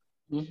aseda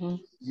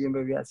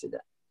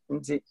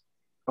nti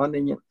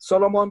on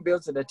Solomon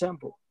built the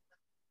temple.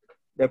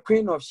 The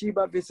queen of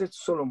Sheba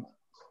visits Solomon.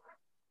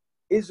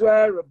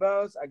 Israel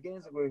rebels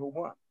against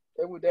Rehoboam.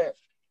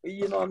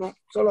 No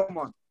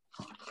Solomon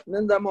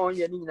nenda ma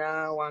onye ni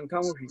na wanka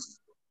hwi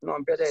no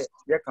mpede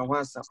ye ka ho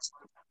asam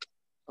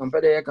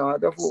mpede ye ka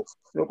wadafo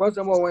no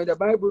kwasam won the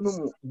Bible no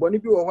mu boni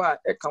bi wo ho a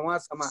e ka ho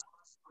asam a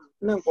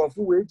na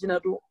nkofo we gina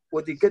do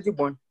odiketi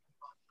bon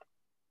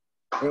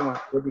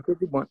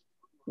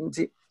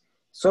nti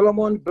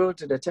Solomon built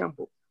the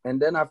temple,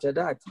 and then after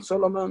that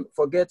Solomon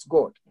forgets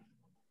God.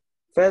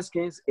 1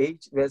 Kings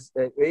 8 verse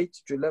 8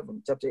 to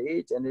 11, chapter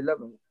 8 and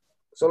 11.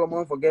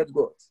 Solomon forgets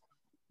God,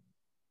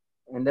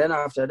 and then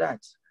after that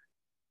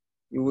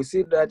you will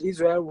see that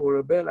Israel will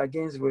rebel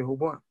against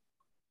Rehoboam.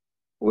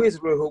 Who is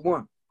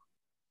Rehoboam?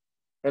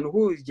 And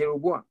who is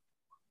Jeroboam?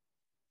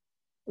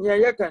 Yeah,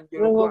 you can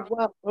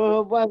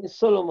Jeroboam is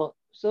Solomon.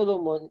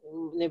 Solomon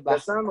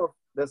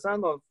the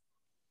son of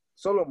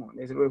Solomon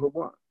is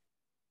Rehoboam.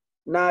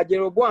 Now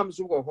Jeroboam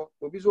so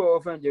obi so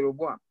often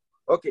Jeroboam.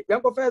 Okay,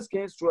 yanko 1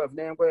 Kings 12.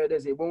 Now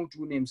there's about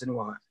 2 names in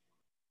one.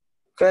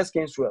 1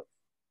 Kings 12.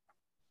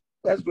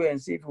 Let's go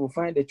and see if we'll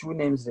find the 2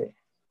 names there,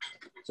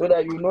 so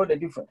that you know the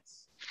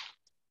difference.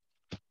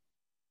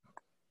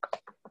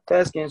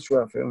 1 Kings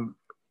 12.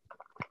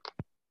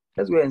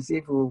 Let's go and see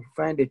if we'll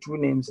find the 2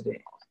 names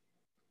there.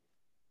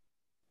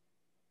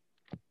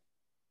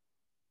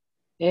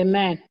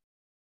 Amen.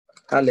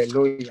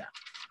 Hallelujah.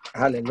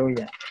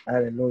 Hallelujah.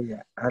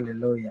 Hallelujah.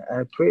 Hallelujah.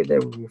 I pray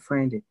that we will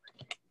find it.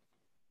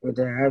 But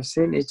I have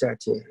seen it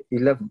at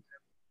 11.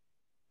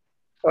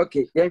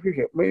 Okay.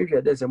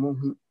 Maybe there's a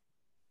movie.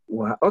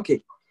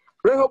 Okay.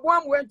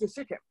 Rehoboam went to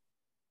Shechem,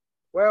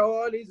 where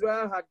all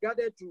Israel had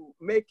gathered to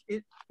make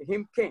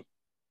him king.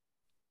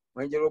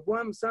 When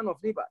Jeroboam, son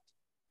of Nebat,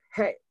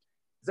 heard,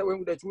 is that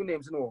when the 2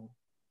 names no?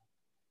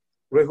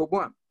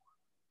 Rehoboam.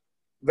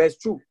 Verse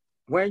 2.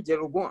 When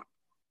Jeroboam.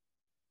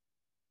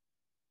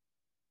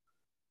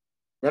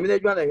 When 2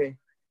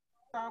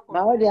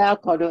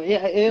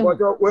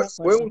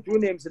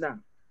 names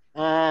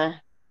now.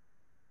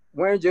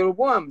 When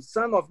Jeroboam,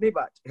 son of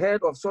Nebat,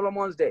 heard of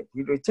Solomon's death,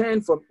 he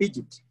returned from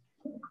Egypt.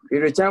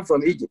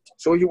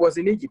 So he was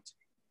in Egypt.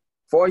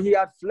 For he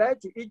had fled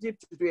to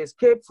Egypt to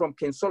escape from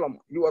King Solomon.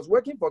 He was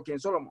working for King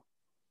Solomon.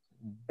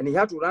 And he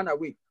had to run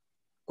away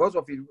because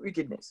of his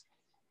wickedness.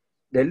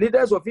 The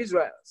leaders of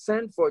Israel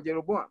sent for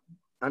Jeroboam,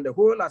 and the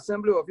whole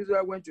assembly of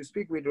Israel went to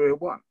speak with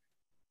Rehoboam.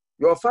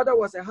 Your father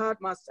was a hard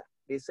master,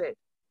 they said.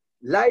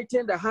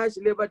 Lighten the harsh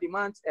labor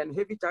demands and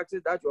heavy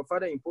taxes that your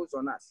father imposed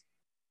on us.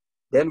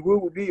 Then we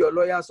will be your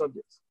loyal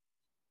subjects.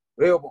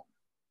 Rehoboam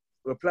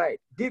replied,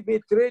 give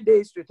me 3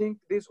 days to think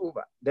this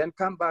over, then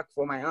come back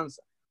for my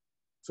answer.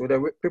 So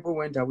the people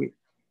went away.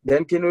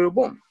 Then King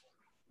Rehoboam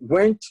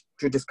went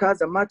to discuss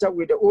the matter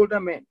with the older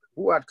men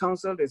who had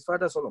counseled his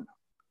father Solomon.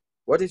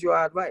 What is your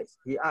advice?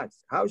 He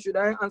asked. How should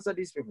I answer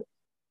these people?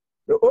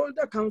 The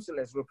older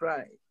counselors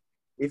replied,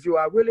 if you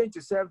are willing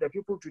to serve the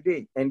people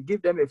today and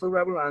give them a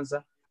favorable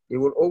answer, they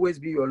will always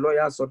be your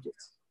loyal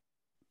subjects.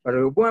 But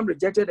Rehoboam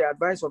rejected the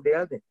advice of the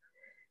elder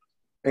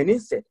and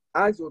instead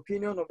asked the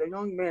opinion of the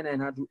young men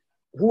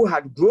who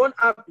had grown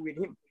up with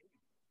him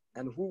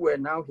and who were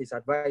now his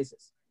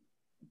advisors.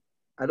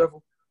 And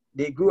therefore,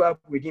 they grew up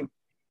with him.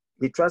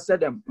 He trusted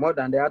them more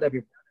than the other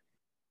people.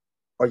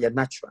 Or you're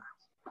natural.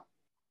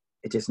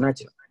 It is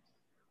natural.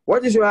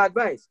 What is your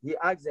advice? He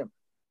asked them.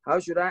 How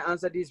should I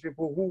answer these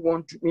people who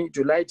want me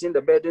to lighten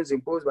the burdens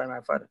imposed by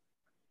my father?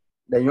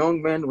 The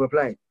young men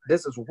replied,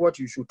 this is what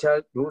you should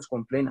tell those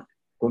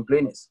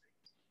complainers.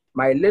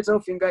 My little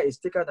finger is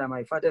thicker than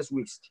my father's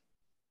waist.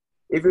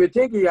 If you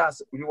think he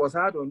was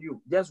hard on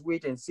you, just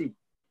wait and see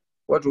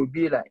what it will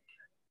be like.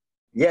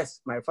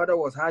 Yes, my father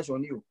was harsh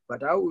on you,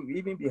 but I will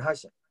even be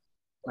harsher.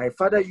 My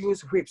father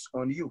used whips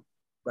on you,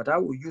 but I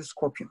will use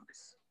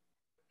scorpions.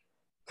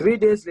 3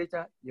 days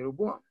later,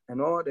 Jeroboam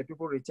and all the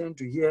people returned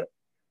to hear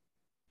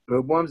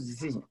Rehoboam's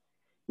decision,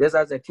 just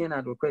as the king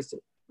had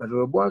requested. But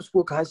Rehoboam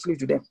spoke harshly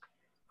to them,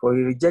 for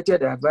he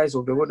rejected the advice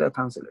of the older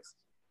counselors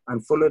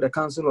and followed the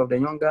counsel of the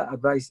younger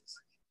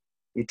advisors.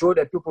 He told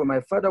the people,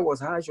 my father was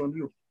harsh on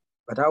you,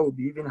 but I will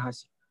be even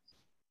harsher.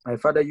 My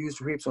father used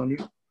whips on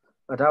you,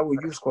 but I will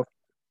use scorpions.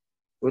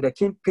 So the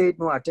king paid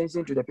no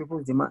attention to the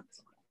people's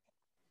demands.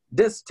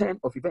 This turn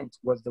of events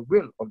was the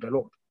will of the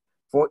Lord,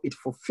 for it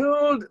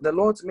fulfilled the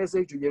Lord's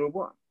message to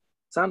Jeroboam,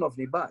 son of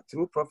Nebat,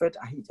 through prophet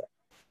Ahijah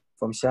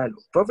from Shiloh.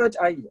 Prophet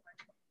Ahijah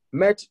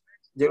met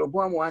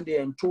Jeroboam one day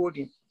and told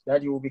him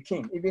that he will be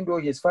king, even though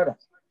his father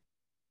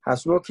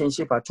has no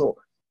kingship at all.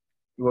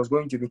 He was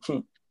going to be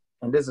king,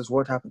 and this is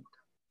what happened.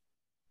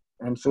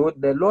 And so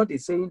the Lord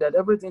is saying that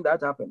everything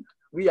that happened,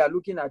 we are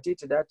looking at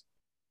it that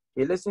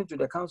he listened to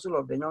the counsel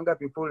of the younger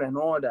people and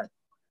all that.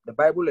 The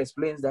Bible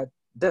explains that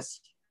this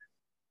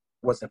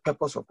was the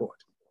purpose of God.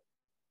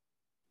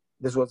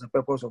 This was the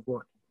purpose of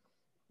God.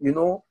 You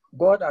know,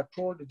 God had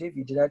told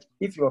David that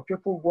if your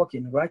people walk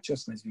in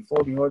righteousness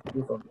before the Lord of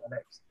their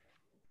lives.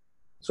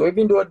 So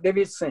even though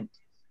David sinned,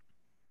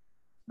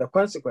 the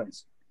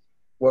consequence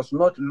was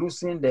not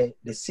losing the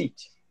seat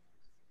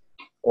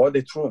or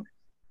the throne.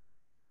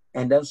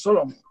 And then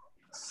Solomon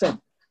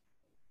sinned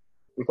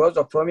because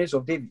of promise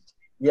of David.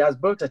 He has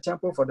built a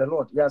temple for the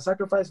Lord. He has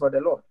sacrificed for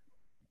the Lord.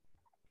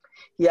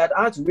 He had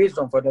asked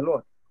wisdom for the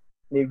Lord.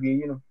 Maybe,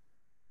 you know.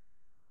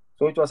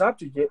 So it was up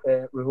to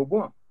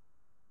Rehoboam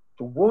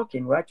to walk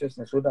in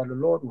righteousness so that the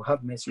Lord will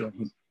have mercy on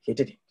him. He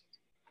didn't.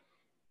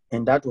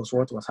 And that was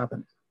what was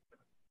happening.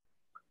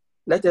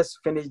 Let us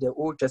finish the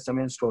Old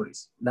Testament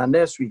stories. Now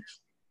next week,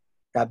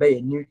 there will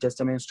be New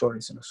Testament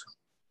stories also.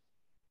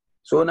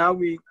 So now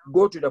we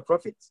go to the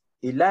prophets.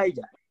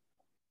 Elijah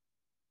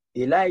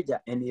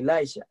and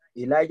Elisha.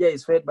 Elijah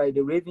is fed by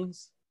the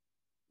ravens.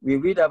 We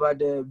read about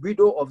the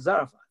widow of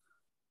Zarephath.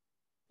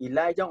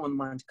 Elijah on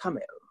Mount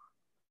Carmel.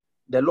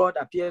 The Lord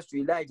appears to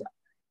Elijah.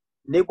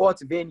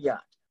 Naboth's vineyard.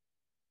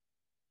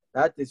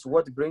 That is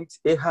what brings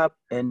Ahab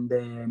and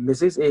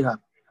Mrs. Ahab,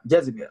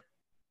 Jezebel.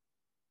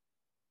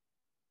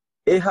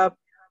 Ahab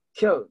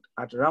killed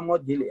at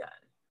Ramoth Gilead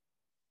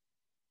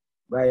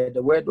by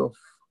the word of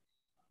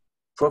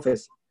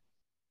prophecy.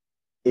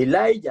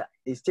 Elijah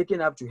is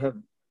taken up to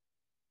heaven.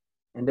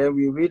 And then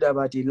we read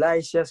about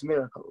Elisha's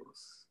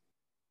miracles.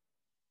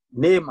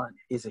 Naaman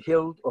is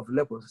healed of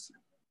leprosy.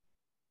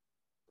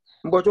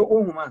 Mbocho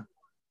ohuma.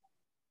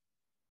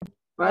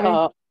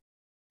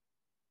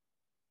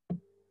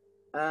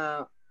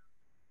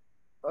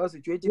 Also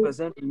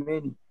 20%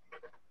 remaining.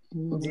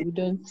 We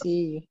don't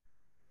see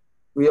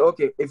We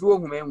okay. If you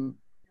want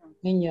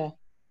you.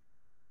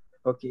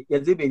 okay.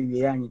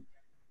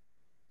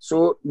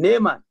 So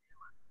Naaman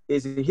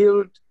is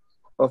healed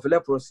of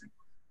leprosy.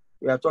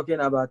 We are talking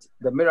about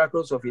the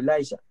miracles of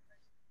Elisha.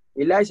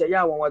 Elisha,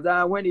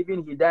 when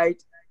even he died,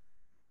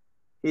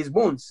 his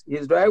bones,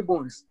 his dry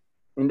bones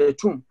in the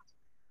tomb,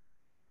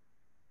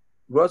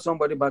 brought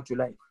somebody back to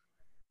life.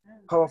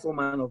 Powerful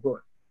man of God.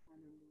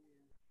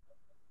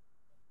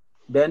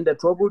 Then the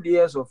troubled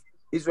years of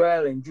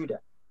Israel and Judah.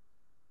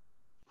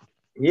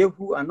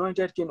 Yehu,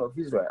 anointed king of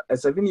Israel, a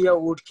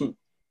 7-year-old king.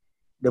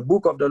 The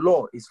book of the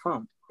law is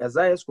found.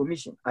 Isaiah's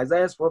commission,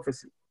 Isaiah's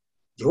prophecy.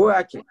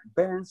 Jehoiakim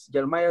burns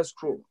Jeremiah's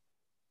scroll.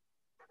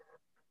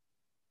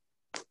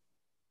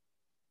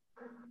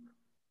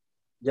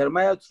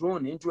 Jeremiah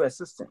thrown into a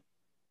cistern.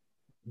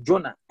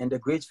 Jonah and the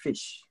great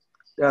fish.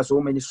 There are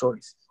so many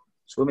stories.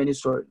 So many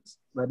stories.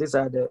 But these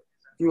are the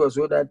few,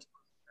 so that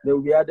there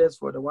will be others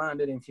for the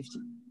 150.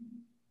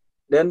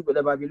 Then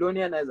the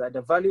Babylonian is at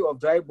the valley of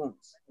dry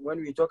bones. When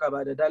we talk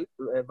about the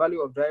valley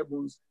of dry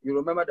bones, you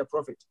remember the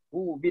prophet.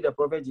 Who will be the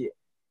prophet here?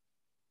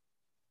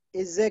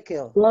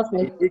 Ezekiel.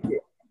 Prophet.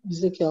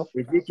 Ezekiel.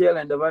 Ezekiel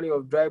and the valley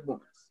of dry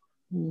bones.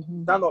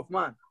 Mm-hmm. Son of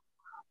man.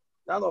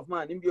 Son of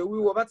man.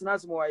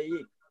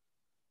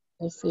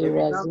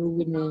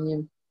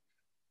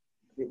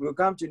 We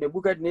come to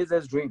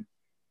Nebuchadnezzar's dream.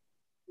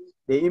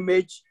 The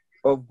image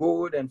of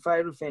gold and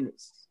fiery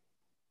furnace.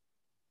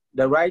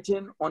 The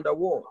writing on the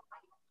wall.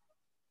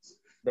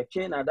 The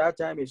king at that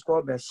time is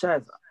called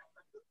Belshazzar.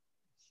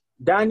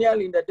 Daniel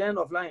in the den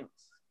of lions,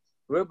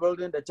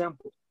 rebuilding the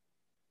temple.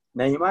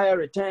 Nehemiah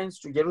returns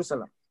to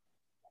Jerusalem.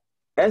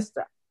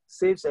 Esther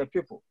saves her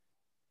people.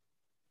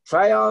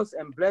 Trials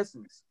and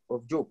blessings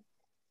of Job.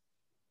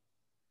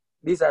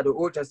 These are the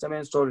Old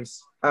Testament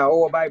stories.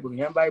 Our Bible,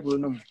 your Bible,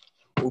 no.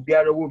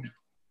 Obiara Wobi.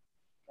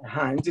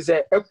 It is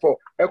Echo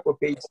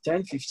page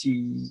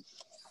 1050.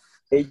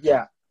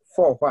 Yeah,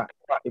 4 what?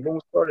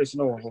 Stories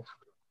no.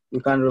 You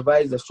can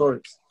revise the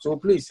stories. So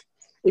please,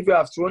 if you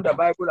have thrown the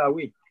Bible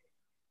away,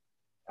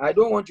 I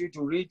don't want you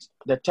to read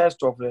the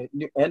text of the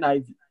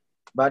NIV,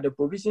 but the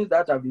provisions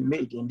that have been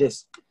made in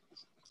this.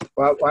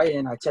 I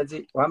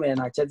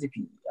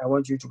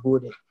want you to go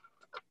there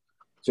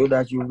so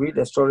that you read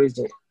the stories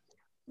there.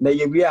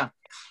 Now,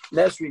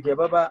 next week,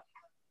 about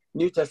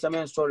New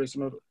Testament stories.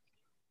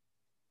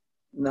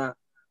 Now,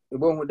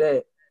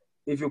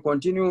 if you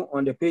continue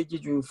on the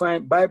pages, you will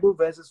find Bible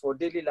verses for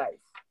daily life.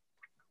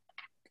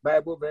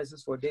 Bible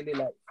verses for daily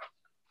life.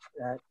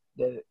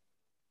 The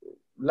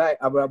life,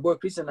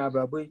 Christian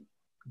Abrabo,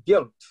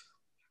 guilt,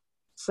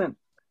 sin,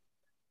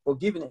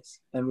 forgiveness,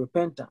 and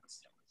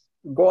repentance.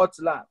 God's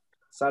love,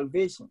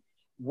 salvation,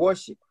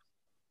 worship,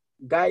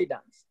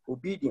 guidance,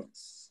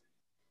 obedience,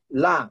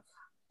 love,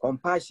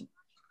 compassion,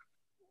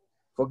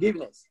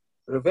 forgiveness,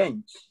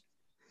 revenge,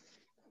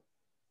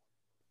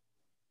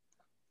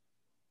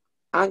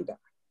 anger,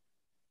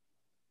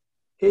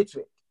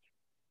 hatred,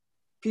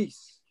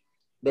 peace,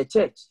 the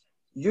church,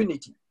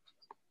 unity,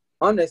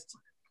 honesty,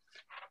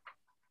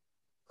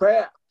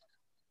 prayer,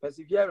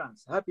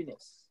 perseverance,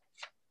 happiness,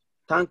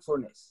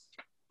 thankfulness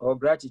or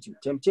gratitude,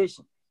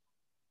 temptation,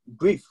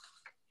 grief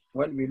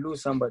when we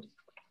lose somebody,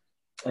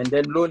 and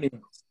then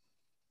loneliness.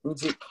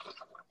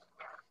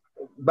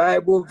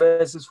 Bible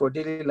verses for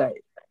daily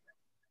life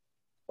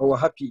or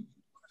happy.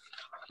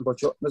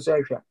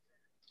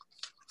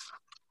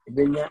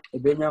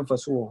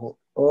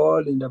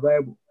 All in the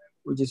Bible,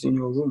 which is in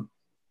your room.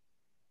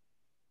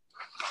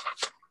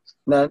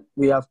 Now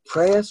we have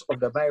prayers of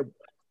the Bible.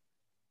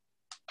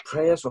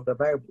 Prayers of the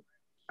Bible.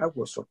 I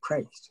was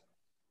surprised.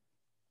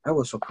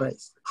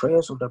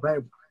 Prayers of the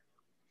Bible.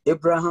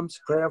 Abraham's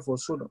prayer for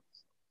Sodom.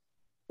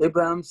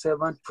 Abraham's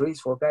servant prays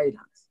for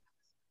guidance.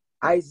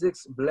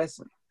 Isaac's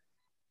blessing.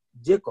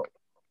 Jacob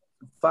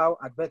vow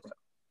at Bethel.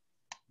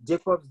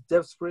 Jacob's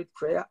desperate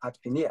prayer at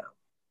Peniel.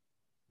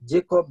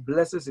 Jacob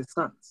blesses his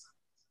sons.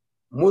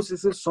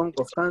 Moses' song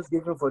of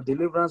thanksgiving for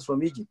deliverance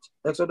from Egypt.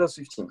 Exodus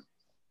 15.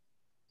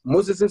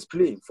 Moses'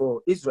 plea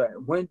for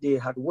Israel when they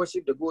had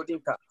worshipped the golden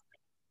calf.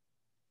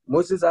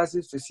 Moses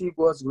asks to see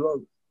God's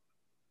glory.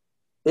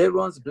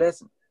 Aaron's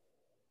blessing.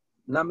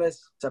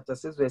 Numbers chapter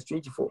 6, verse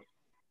 24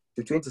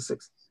 to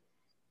 26.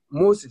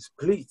 Moses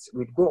pleads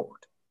with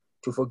God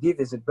to forgive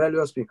his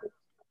rebellious people.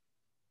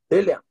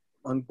 Balaam,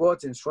 on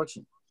God's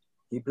instruction,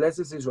 he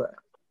blesses Israel.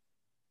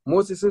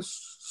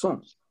 Moses'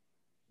 song,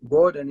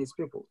 God and his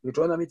people,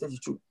 Deuteronomy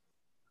 32.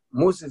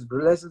 Moses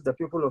blesses the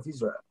people of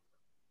Israel.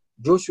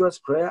 Joshua's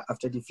prayer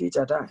after defeat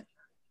at Ai.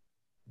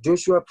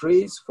 Joshua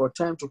prays for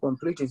time to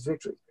complete his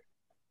victory.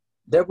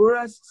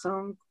 Deborah's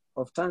song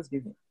of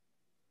thanksgiving,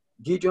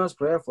 Gideon's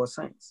prayer for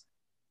signs,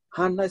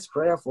 Hannah's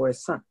prayer for a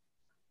son,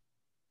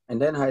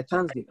 and then her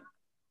thanksgiving,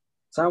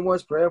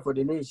 Samuel's prayer for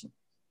the nation,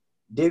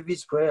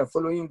 David's prayer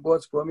following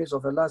God's promise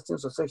of a lasting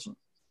succession,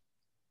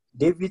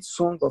 David's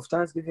song of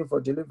thanksgiving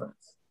for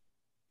deliverance,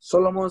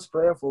 Solomon's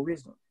prayer for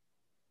wisdom,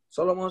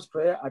 Solomon's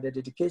prayer at the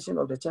dedication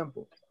of the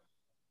temple,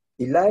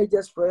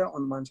 Elijah's prayer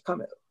on Mount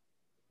Carmel,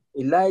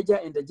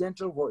 Elijah in the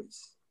gentle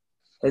voice,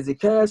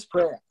 Hezekiah's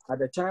prayer at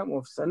the time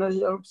of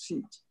Sennacherib's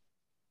siege,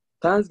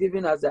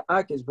 thanksgiving as the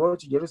ark is brought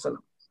to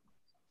Jerusalem,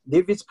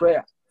 David's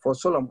prayer for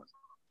Solomon,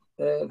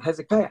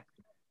 Hezekiah.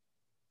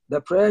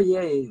 The prayer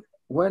here is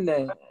when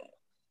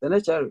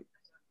Sennacherib,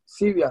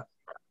 Syria,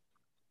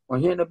 on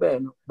here in the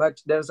bed,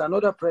 but there's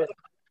another prayer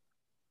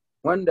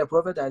when the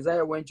prophet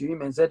Isaiah went to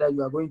him and said that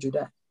you are going to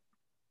die.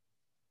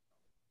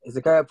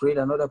 Hezekiah prayed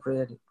another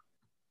prayer.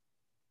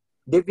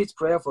 David's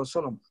prayer for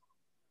Solomon,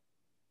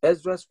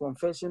 Ezra's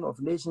confession of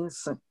nations'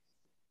 sin,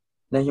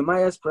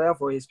 Nehemiah's prayer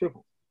for his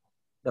people,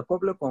 the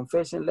public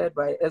confession led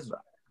by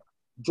Ezra.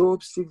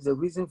 Job seeks the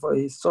reason for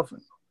his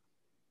suffering.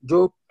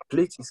 Job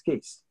pleads his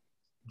case.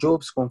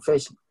 Job's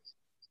confession.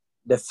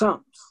 The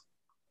Psalms.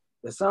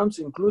 The Psalms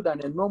include an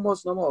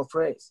enormous number of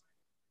prayers.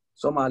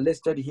 Some are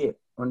listed here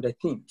on the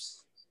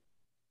themes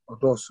of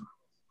those.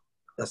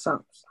 The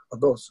Psalms of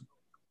those.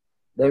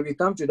 Then we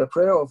come to the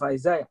prayer of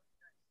Isaiah.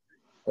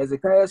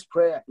 Hezekiah's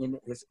prayer in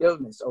his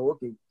illness. Oh,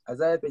 okay.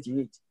 Isaiah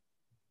 38.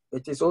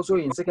 It is also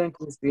in 2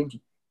 Kings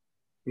 20.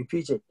 We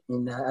preach it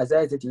in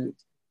Isaiah 38.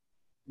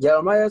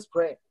 Jeremiah's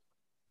prayer.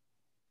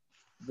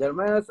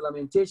 Jeremiah's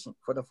lamentation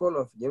for the fall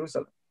of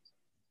Jerusalem.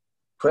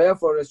 Prayer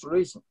for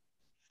restoration.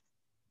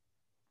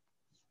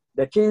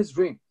 The king's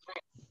dream.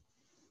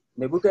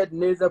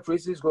 Nebuchadnezzar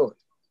praises God.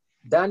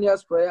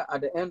 Daniel's prayer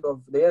at the end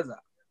of the Ezra.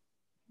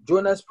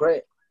 Jonah's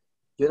prayer.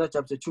 Jonah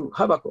chapter 2.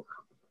 Habakkuk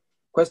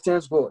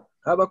questions God.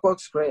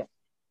 Habakkuk's prayer.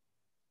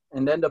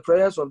 And then the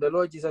prayers of the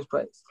Lord Jesus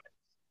Christ.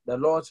 The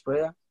Lord's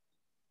prayer.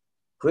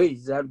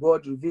 Praise that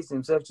God reveals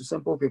himself to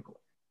simple people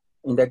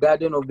in the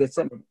Garden of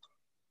Gethsemane,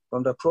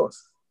 from the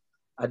cross,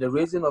 at the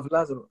raising of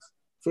Lazarus,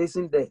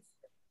 facing death.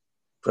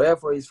 Prayer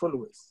for his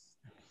followers.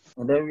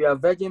 And then we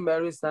have Virgin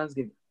Mary's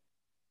thanksgiving.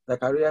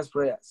 Zachariah's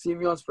prayer.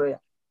 Simeon's prayer.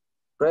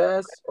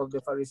 Prayers of the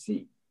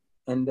Pharisee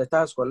and the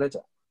tax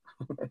collector.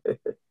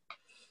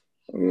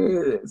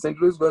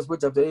 St. Luke's Gospel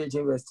chapter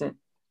 18 verse 10.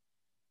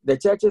 The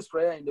church's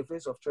prayer in the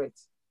face of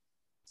threats.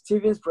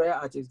 Stephen's prayer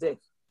at his death.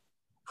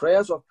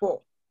 Prayers of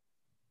Paul.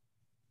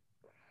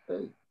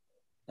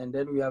 And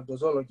then we have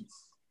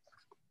doxologies.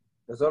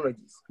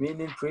 Doxologies,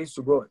 meaning praise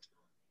to God.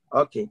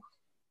 Okay.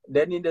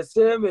 Then in the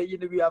same way,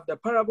 we have the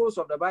parables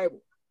of the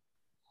Bible.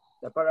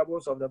 The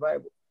parables of the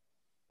Bible.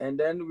 And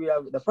then we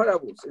have the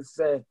parables. It's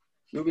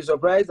you'll be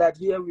surprised that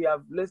here we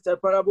have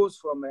listed parables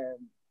from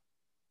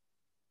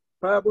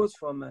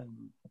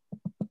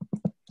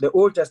the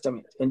Old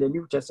Testament and the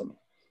New Testament.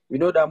 We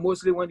know that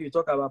mostly when we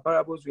talk about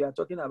parables, we are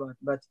talking about,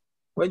 but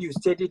when you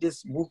study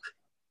this book,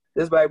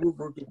 this Bible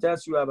book, it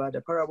tells you about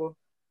the parable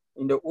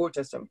in the Old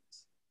Testament.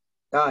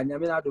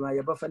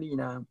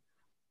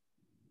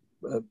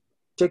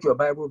 Take your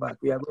Bible back.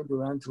 We are going to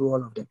run through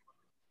all of them.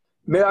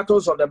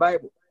 Miracles of the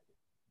Bible.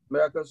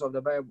 Miracles of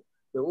the Bible.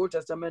 The Old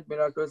Testament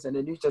miracles and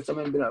the New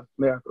Testament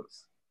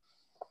miracles.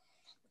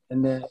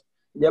 And the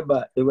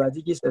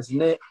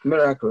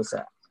miracles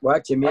are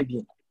what you may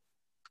be.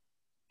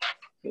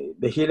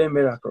 The healing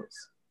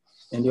miracles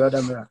and the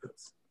other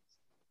miracles.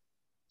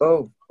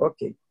 Oh,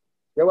 okay.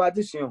 We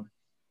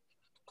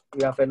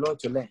have a lot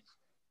to learn.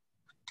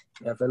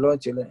 We have a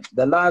lot to learn.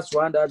 The last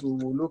one that we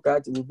will look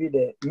at will be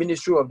the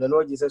ministry of the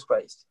Lord Jesus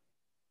Christ.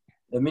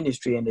 The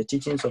ministry and the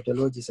teachings of the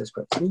Lord Jesus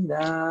Christ.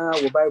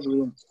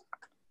 Bible.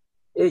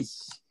 Hey,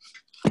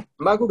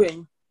 Magu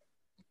Baby,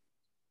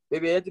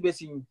 baby, at the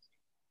best.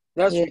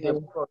 That's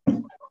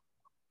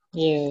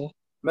Yeah.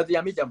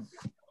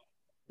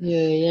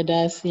 Yeah,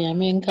 that's the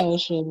main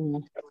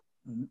caution.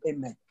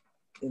 Amen.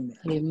 Amen.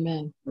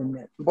 Amen.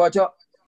 Amen. But